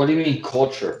 what do you mean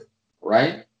culture,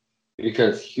 right?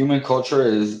 Because human culture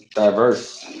is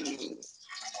diverse.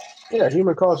 Yeah,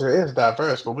 human culture is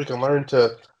diverse, but we can learn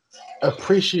to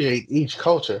appreciate each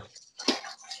culture.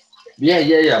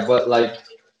 Yeah. But like,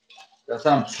 that's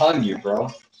what I'm telling you, bro.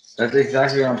 That's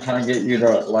exactly what I'm trying to get you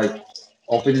to like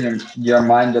open your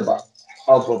mind up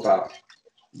about.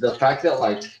 The fact that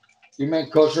like human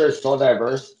culture is so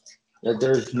diverse that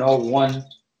there's no one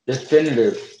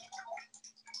definitive,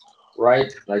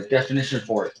 right? Like definition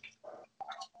for it.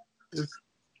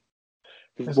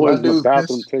 His boy's in the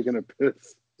bathroom taking a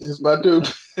piss. Is my dude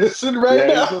pissing right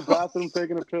now? He's in the bathroom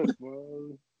taking a piss,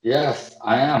 bro. Yes,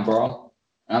 I am, bro.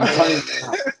 And I'm telling you,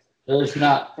 there's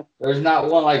not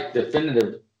one like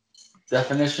definitive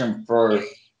definition for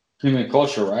human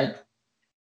culture, right?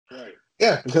 Right.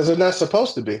 Yeah, because they're not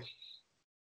supposed to be.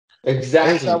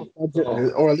 Exactly.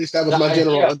 Or at least that was my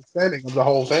general understanding of the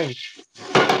whole thing.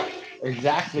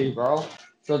 Exactly, bro.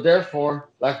 So therefore,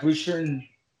 like, we shouldn't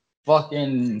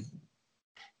fucking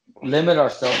limit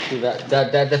ourselves to that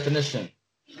definition.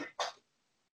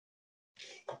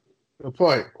 Good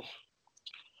point.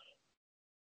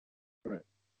 Right.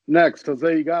 Next,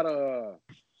 Jose, you got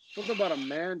something about a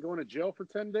man going to jail for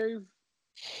 10 days?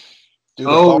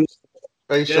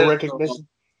 Facial recognition?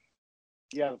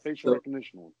 Yeah, the facial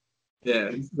recognition one.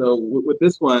 Yeah. So with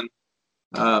this one,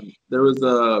 there was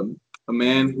a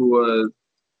man who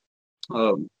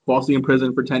was falsely in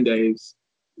prison for 10 days.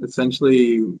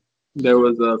 Essentially, there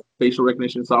was a facial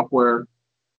recognition software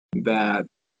that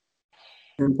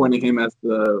pinpointed him as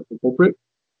the culprit,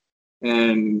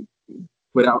 and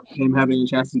without him having a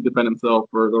chance to defend himself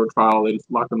or go to trial, they just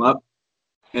locked him up.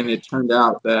 And it turned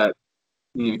out that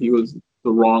he was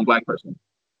the wrong black person.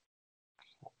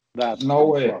 That's no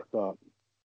way. Fucked up.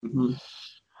 Mm-hmm.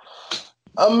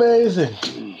 Amazing.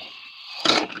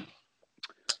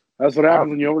 That's what happens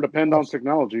when you overdepend on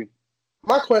technology.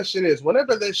 My question is,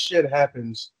 whenever this shit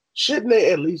happens, shouldn't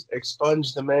they at least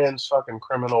expunge the man's fucking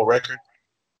criminal record?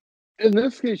 In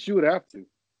this case, you would have to.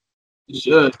 You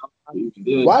should.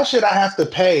 Why should I have to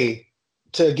pay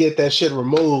to get that shit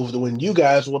removed when you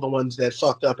guys were the ones that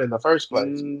fucked up in the first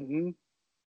place? Mm-hmm.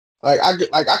 I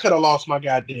could have lost my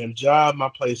goddamn job, my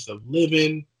place of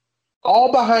living,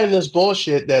 all behind this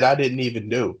bullshit that I didn't even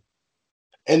do.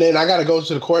 And then I got to go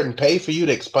to the court and pay for you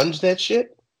to expunge that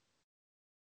shit?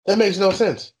 That makes no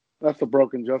sense. That's a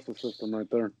broken justice system right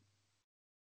there.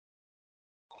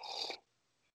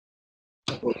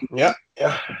 Yep,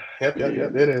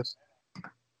 it is.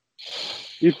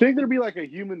 You'd think there'd be like a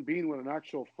human being with an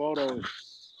actual photo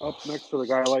up next to the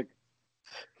guy, like,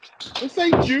 this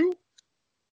ain't you.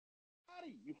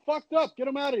 You fucked up. Get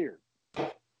him out of here.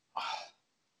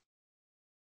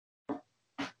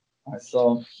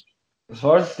 So, as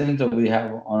far as things that we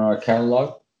have on our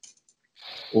catalog,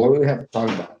 what do we have to talk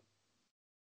about?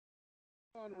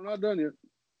 Oh, we're not done yet.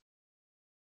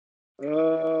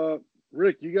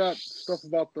 Rick, you got stuff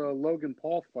about the Logan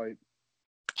Paul fight?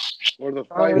 Or the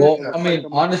fight? Well, I mean,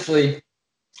 honestly,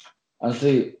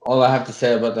 all I have to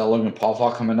say about that Logan Paul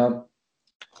fight coming up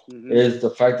is the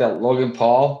fact that Logan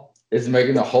Paul is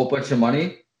making a whole bunch of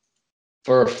money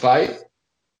for a fight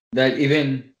that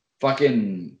even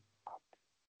fucking,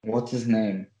 what's his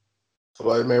name?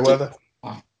 Floyd Mayweather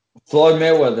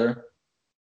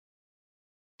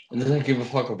doesn't give a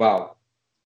fuck about.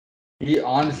 He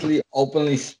honestly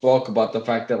openly spoke about the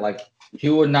fact that, like, he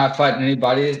would not fight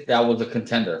anybody that was a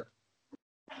contender.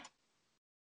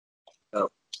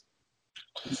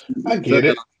 I get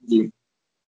it.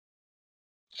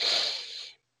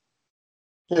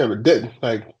 Yeah, but didn't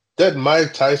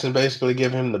Mike Tyson basically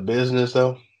give him the business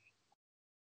though,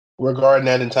 regarding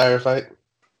that entire fight?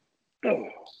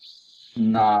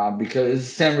 Nah, because it's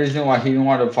the same reason why he didn't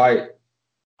want to fight.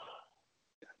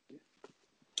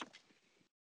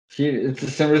 It's the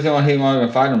same reason why he didn't want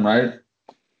to fight him, right?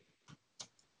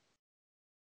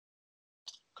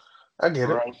 I get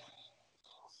it.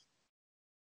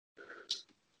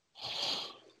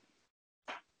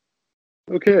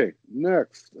 Okay,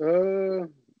 next.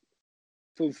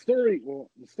 So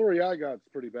the story I got is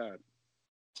pretty bad.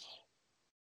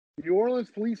 New Orleans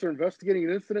police are investigating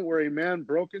an incident where a man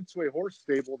broke into a horse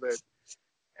stable that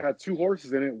had two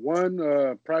horses in it,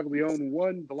 one privately owned,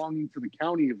 one belonging to the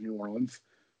county of New Orleans,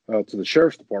 to the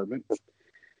sheriff's department.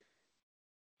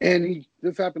 And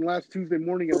this happened last Tuesday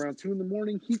morning at around 2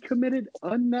 a.m. He committed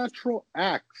unnatural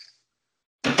acts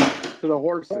to the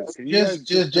horses. Can you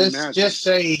just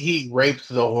say he raped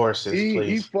the horses, please.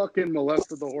 He fucking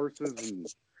molested the horses, and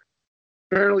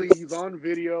apparently he's on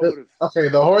video. Okay,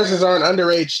 the horses aren't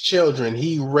underage children.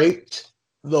 He raped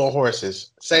the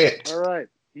horses. Say it. All right.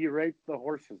 He raped the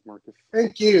horses, Marcus.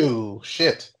 Thank you.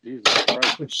 Shit. Jesus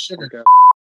Christ.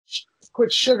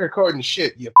 Quit sugarcoating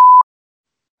shit, you.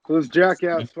 So this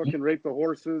jackass fucking raped the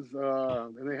horses,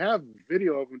 and they have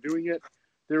video of him doing it.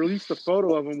 They released a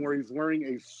photo of him where he's wearing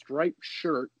a striped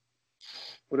shirt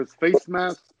with his face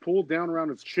mask pulled down around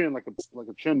his chin like a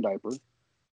chin diaper.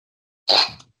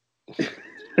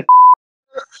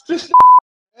 This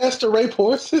has to rape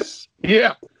horses?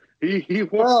 Yeah. He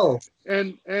was,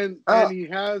 and he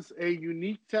has a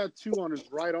unique tattoo on his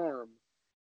right arm,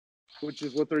 which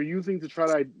is what they're using to try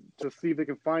to see if they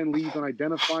can find leads on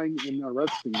identifying and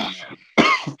arresting him.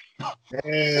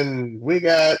 And we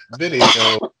got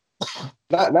video,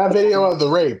 not video of the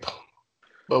rape,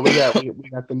 but we got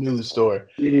the news story.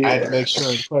 Yeah. I had to make sure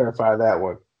and clarify that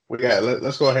one.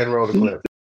 Let's go ahead and roll the clip.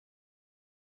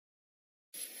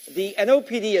 The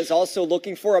NOPD is also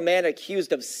looking for a man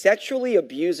accused of sexually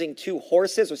abusing two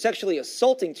horses or sexually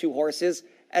assaulting two horses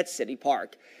at City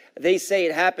Park. They say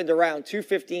it happened around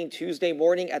 2:15 Tuesday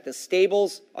morning at the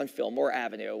stables on Fillmore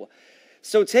Avenue.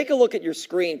 So take a look at your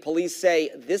screen. Police say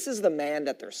this is the man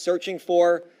that they're searching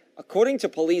for. According to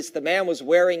police, the man was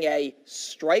wearing a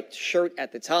striped shirt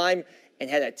at the time and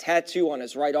had a tattoo on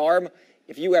his right arm.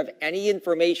 If you have any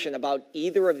information about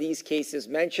either of these cases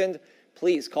mentioned,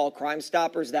 please call Crime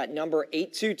Stoppers. That number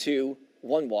 822-1111.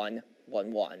 All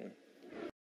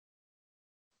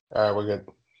right, we're good.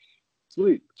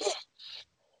 Sweet.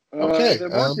 Okay,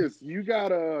 then Marcus, you got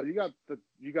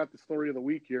the story of the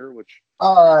week here, which.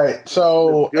 All right,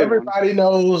 so everybody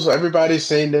knows, everybody's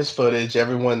seen this footage,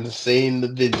 everyone's seen the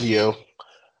video.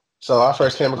 So I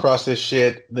first came across this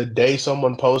shit the day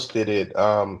someone posted it.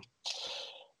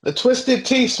 The Twisted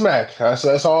Tea smack.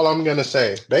 That's all I'm gonna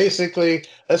say. Basically,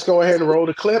 let's go ahead and roll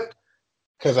the clip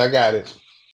because I got it.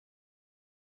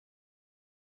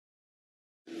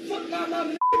 Fuck my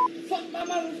mama, fuck my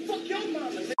mama, fuck your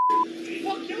mama,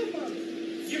 fuck your mama.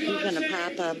 You're gonna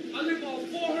pop up. I live on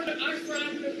 400 Oxford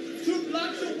Avenue, 2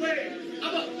 blocks away.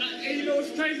 And you know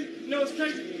what's crazy?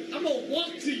 I'm gonna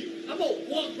walk to you. I'm gonna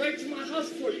walk right to my house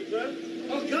for you, bro.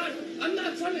 Oh God, I'm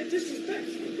not trying to disrespect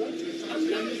you, bro. I'm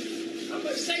not. I'm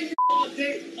gonna say you all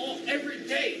day, every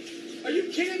day. Are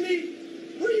you kidding me?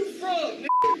 Where you from,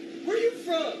 nigga? Where you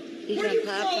from? Where you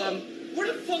from? Where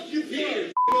the fuck you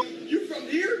from? You from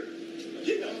here?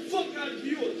 Get the fuck out of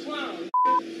here, you a clown.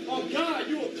 Oh God,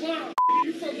 you a clown.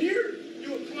 You from here?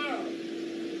 You a clown.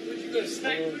 What, you gonna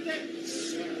smack me with that?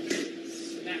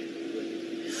 Smack me with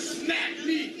it. Smack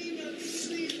me.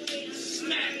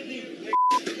 Smack me,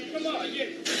 nigga. Come on, yeah.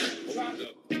 Drop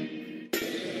it.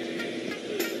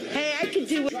 Hey, I can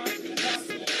do it.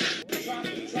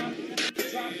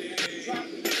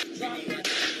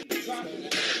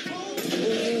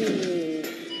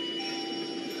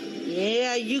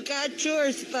 Yeah, you got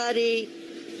yours, buddy.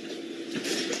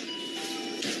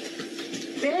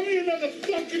 Throw me another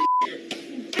fucking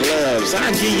gloves.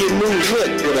 I give you a new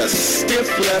look with a stiff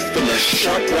left and a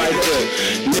sharp right hook.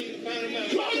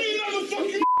 Throw me another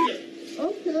fucking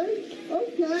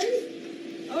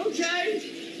Okay.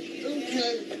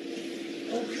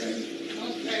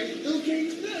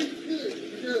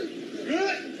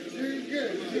 Good.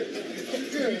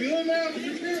 You good now?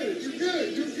 You're good.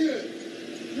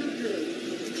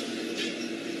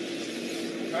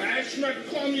 I asked you not to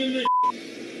call me a nigga.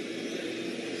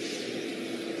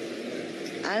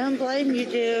 I don't blame you,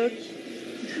 dude.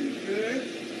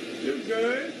 You're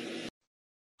good.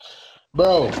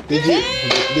 Bro, did you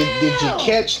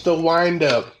catch the wind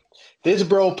up? This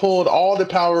bro pulled all the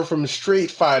power from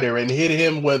Street Fighter and hit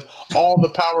him with all the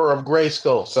power of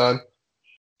Grayskull, son.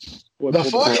 What the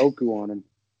fuck? Goku on him.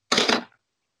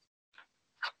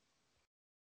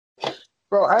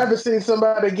 Bro, I haven't seen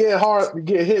somebody get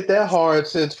hit that hard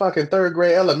since fucking 3rd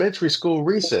grade elementary school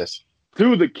recess.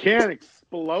 Dude, the can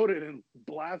exploded and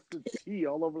blasted tea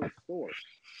all over the store.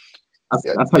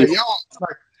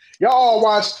 Y'all all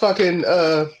watched fucking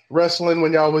wrestling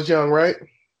when y'all was young, right?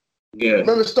 Yeah.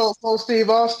 Remember Stone Cold Steve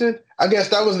Austin? I guess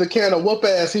that was the can of whoop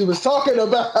ass he was talking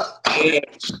about. Yeah,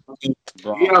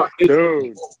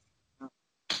 dude.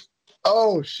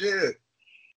 Oh shit!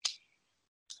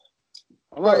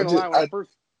 I'm not gonna lie.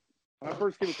 When I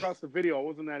first came across the video, I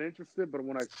wasn't that interested. But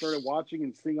when I started watching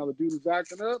and seeing how the dude was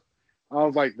acting up, I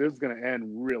was like, "This is gonna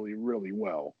end really, really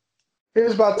well."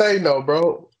 Here's my thing, though,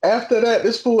 bro. After that,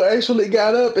 this fool actually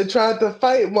got up and tried to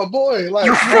fight my boy. Like,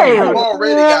 you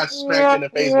already got smacked in the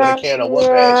face with a can of whoop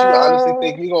ass. You honestly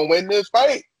think you gonna win this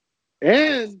fight?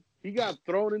 And he got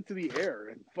thrown into the air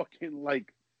and fucking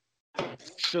like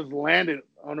just landed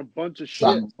on a bunch of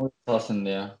shit. Tossing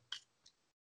there.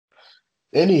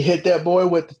 Then he hit that boy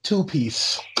with the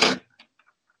 2-piece. And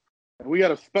we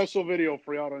got a special video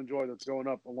for y'all to enjoy that's going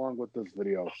up along with this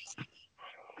video.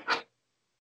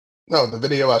 No, the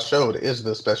video I showed is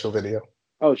the special video.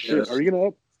 Oh shit! Yes. Are you gonna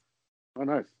up? Oh,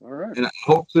 nice. All right. And I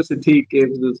hope Twisted Tea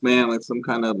gives this man like some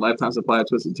kind of lifetime supply of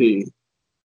Twisted Tea.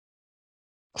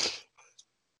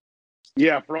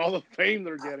 Yeah, for all the fame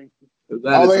they're getting.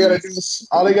 All they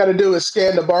gotta do is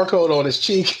scan the barcode on his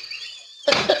cheek.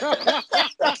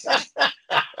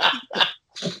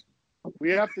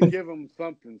 We have to give them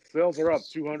something. Sales are up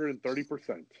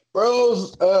 230%.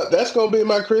 Bros, that's gonna be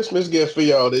my Christmas gift for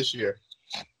y'all this year.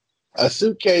 A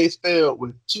suitcase filled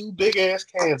with 2 big ass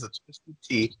cans of Twisted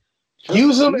Tea.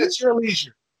 Use them at your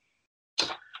leisure.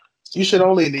 You should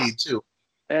only need 2.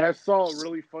 And I saw a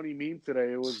really funny meme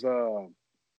today. It was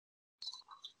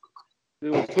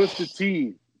Twisted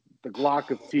Tea, the Glock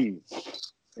of tea.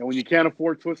 And when you can't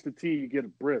afford Twisted Tea, you get a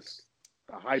Brisk,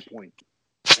 a High Point,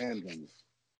 handguns.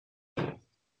 I'll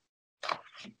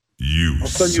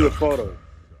send you a photo.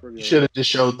 You should have just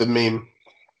showed the meme.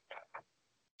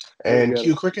 And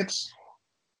Q Crickets?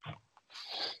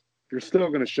 You're still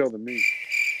going to show the meme.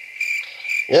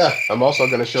 Yeah, I'm also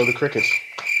going to show the crickets.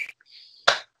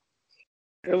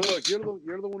 Hey, look, you're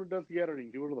the one who does the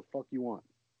editing. Do whatever the fuck you want.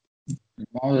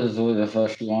 I'll just do the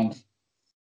first she wants.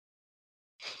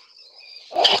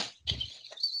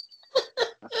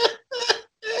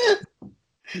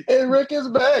 And Rick is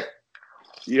back.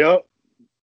 Yep.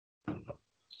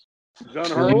 John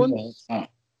Harlan?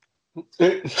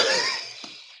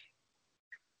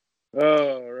 All right.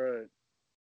 You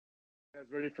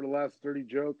guys ready for the last 30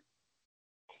 joke?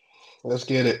 Let's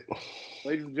get it.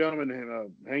 Ladies and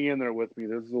gentlemen, hang in there with me.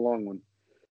 This is a long one.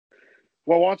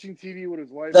 While watching TV with his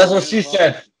wife... That's what she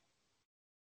said.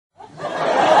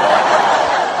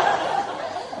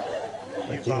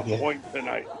 He's on point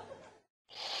tonight.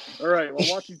 All right. While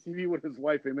watching TV with his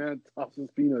wife, a man tosses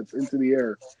peanuts into the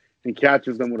air and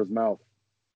catches them with his mouth.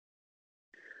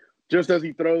 Just as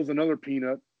he throws another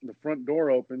peanut, the front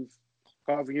door opens,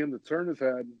 causing him to turn his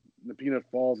head, and the peanut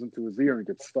falls into his ear and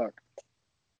gets stuck.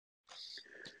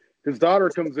 His daughter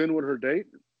comes in with her date.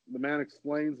 The man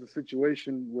explains the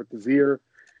situation with his ear,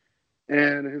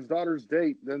 and his daughter's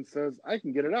date then says, "I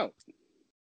can get it out."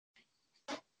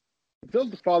 He tells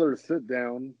the father to sit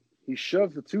down. He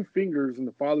shoves the 2 fingers in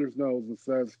the father's nose and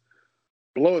says,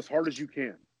 "Blow as hard as you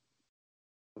can."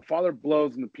 The father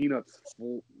blows, and the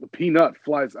peanut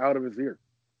flies out of his ear.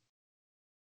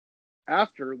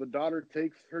 After, the daughter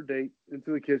takes her date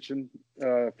into the kitchen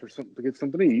to get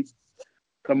something to eat.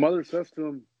 The mother says to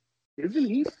him, "Isn't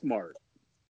he smart?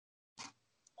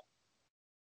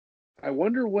 I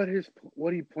wonder what he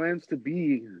plans to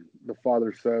be," the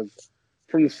father says.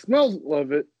 "From the smell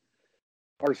of it,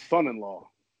 our son-in-law."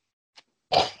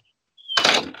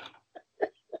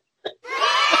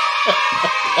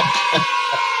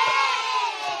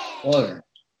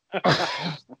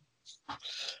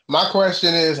 My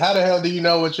question is, how the hell do you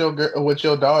know what your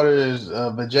daughter's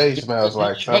vajay smells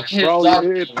like? Huh?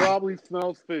 It probably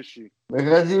smells fishy.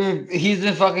 Because he's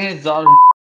been fucking his daughter.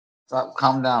 Stop,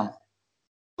 calm down.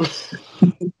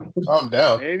 Calm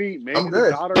down. Maybe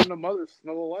the daughter and the mother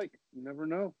smell alike. You never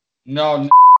know. No.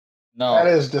 That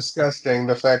is disgusting.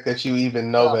 The fact that you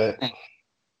even know that.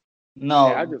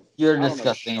 No, you're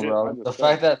disgusting, bro. The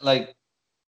fact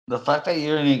that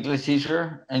you're an English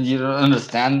teacher and you don't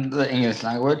understand the English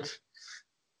language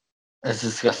is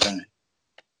disgusting.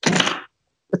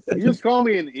 You just call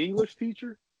me an English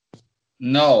teacher?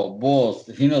 No, bulls.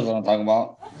 He knows what I'm talking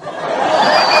about.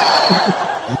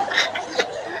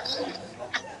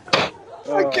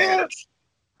 I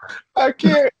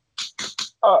can't.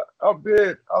 I'm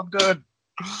dead. I'm done.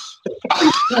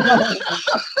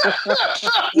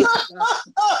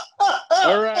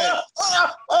 All right.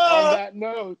 On that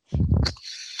note,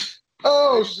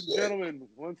 ladies and gentlemen,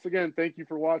 once again, thank you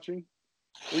for watching.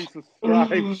 Please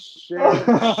subscribe, share,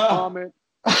 comment,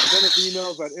 send us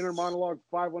emails at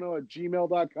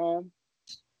innermonologue510@gmail.com.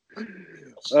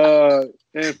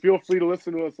 And feel free to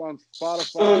listen to us on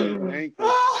Spotify and Anchor.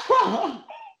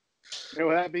 And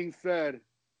with that being said,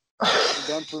 we're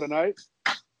done for tonight.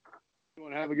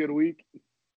 Have a good week.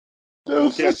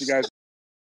 We'll catch you guys.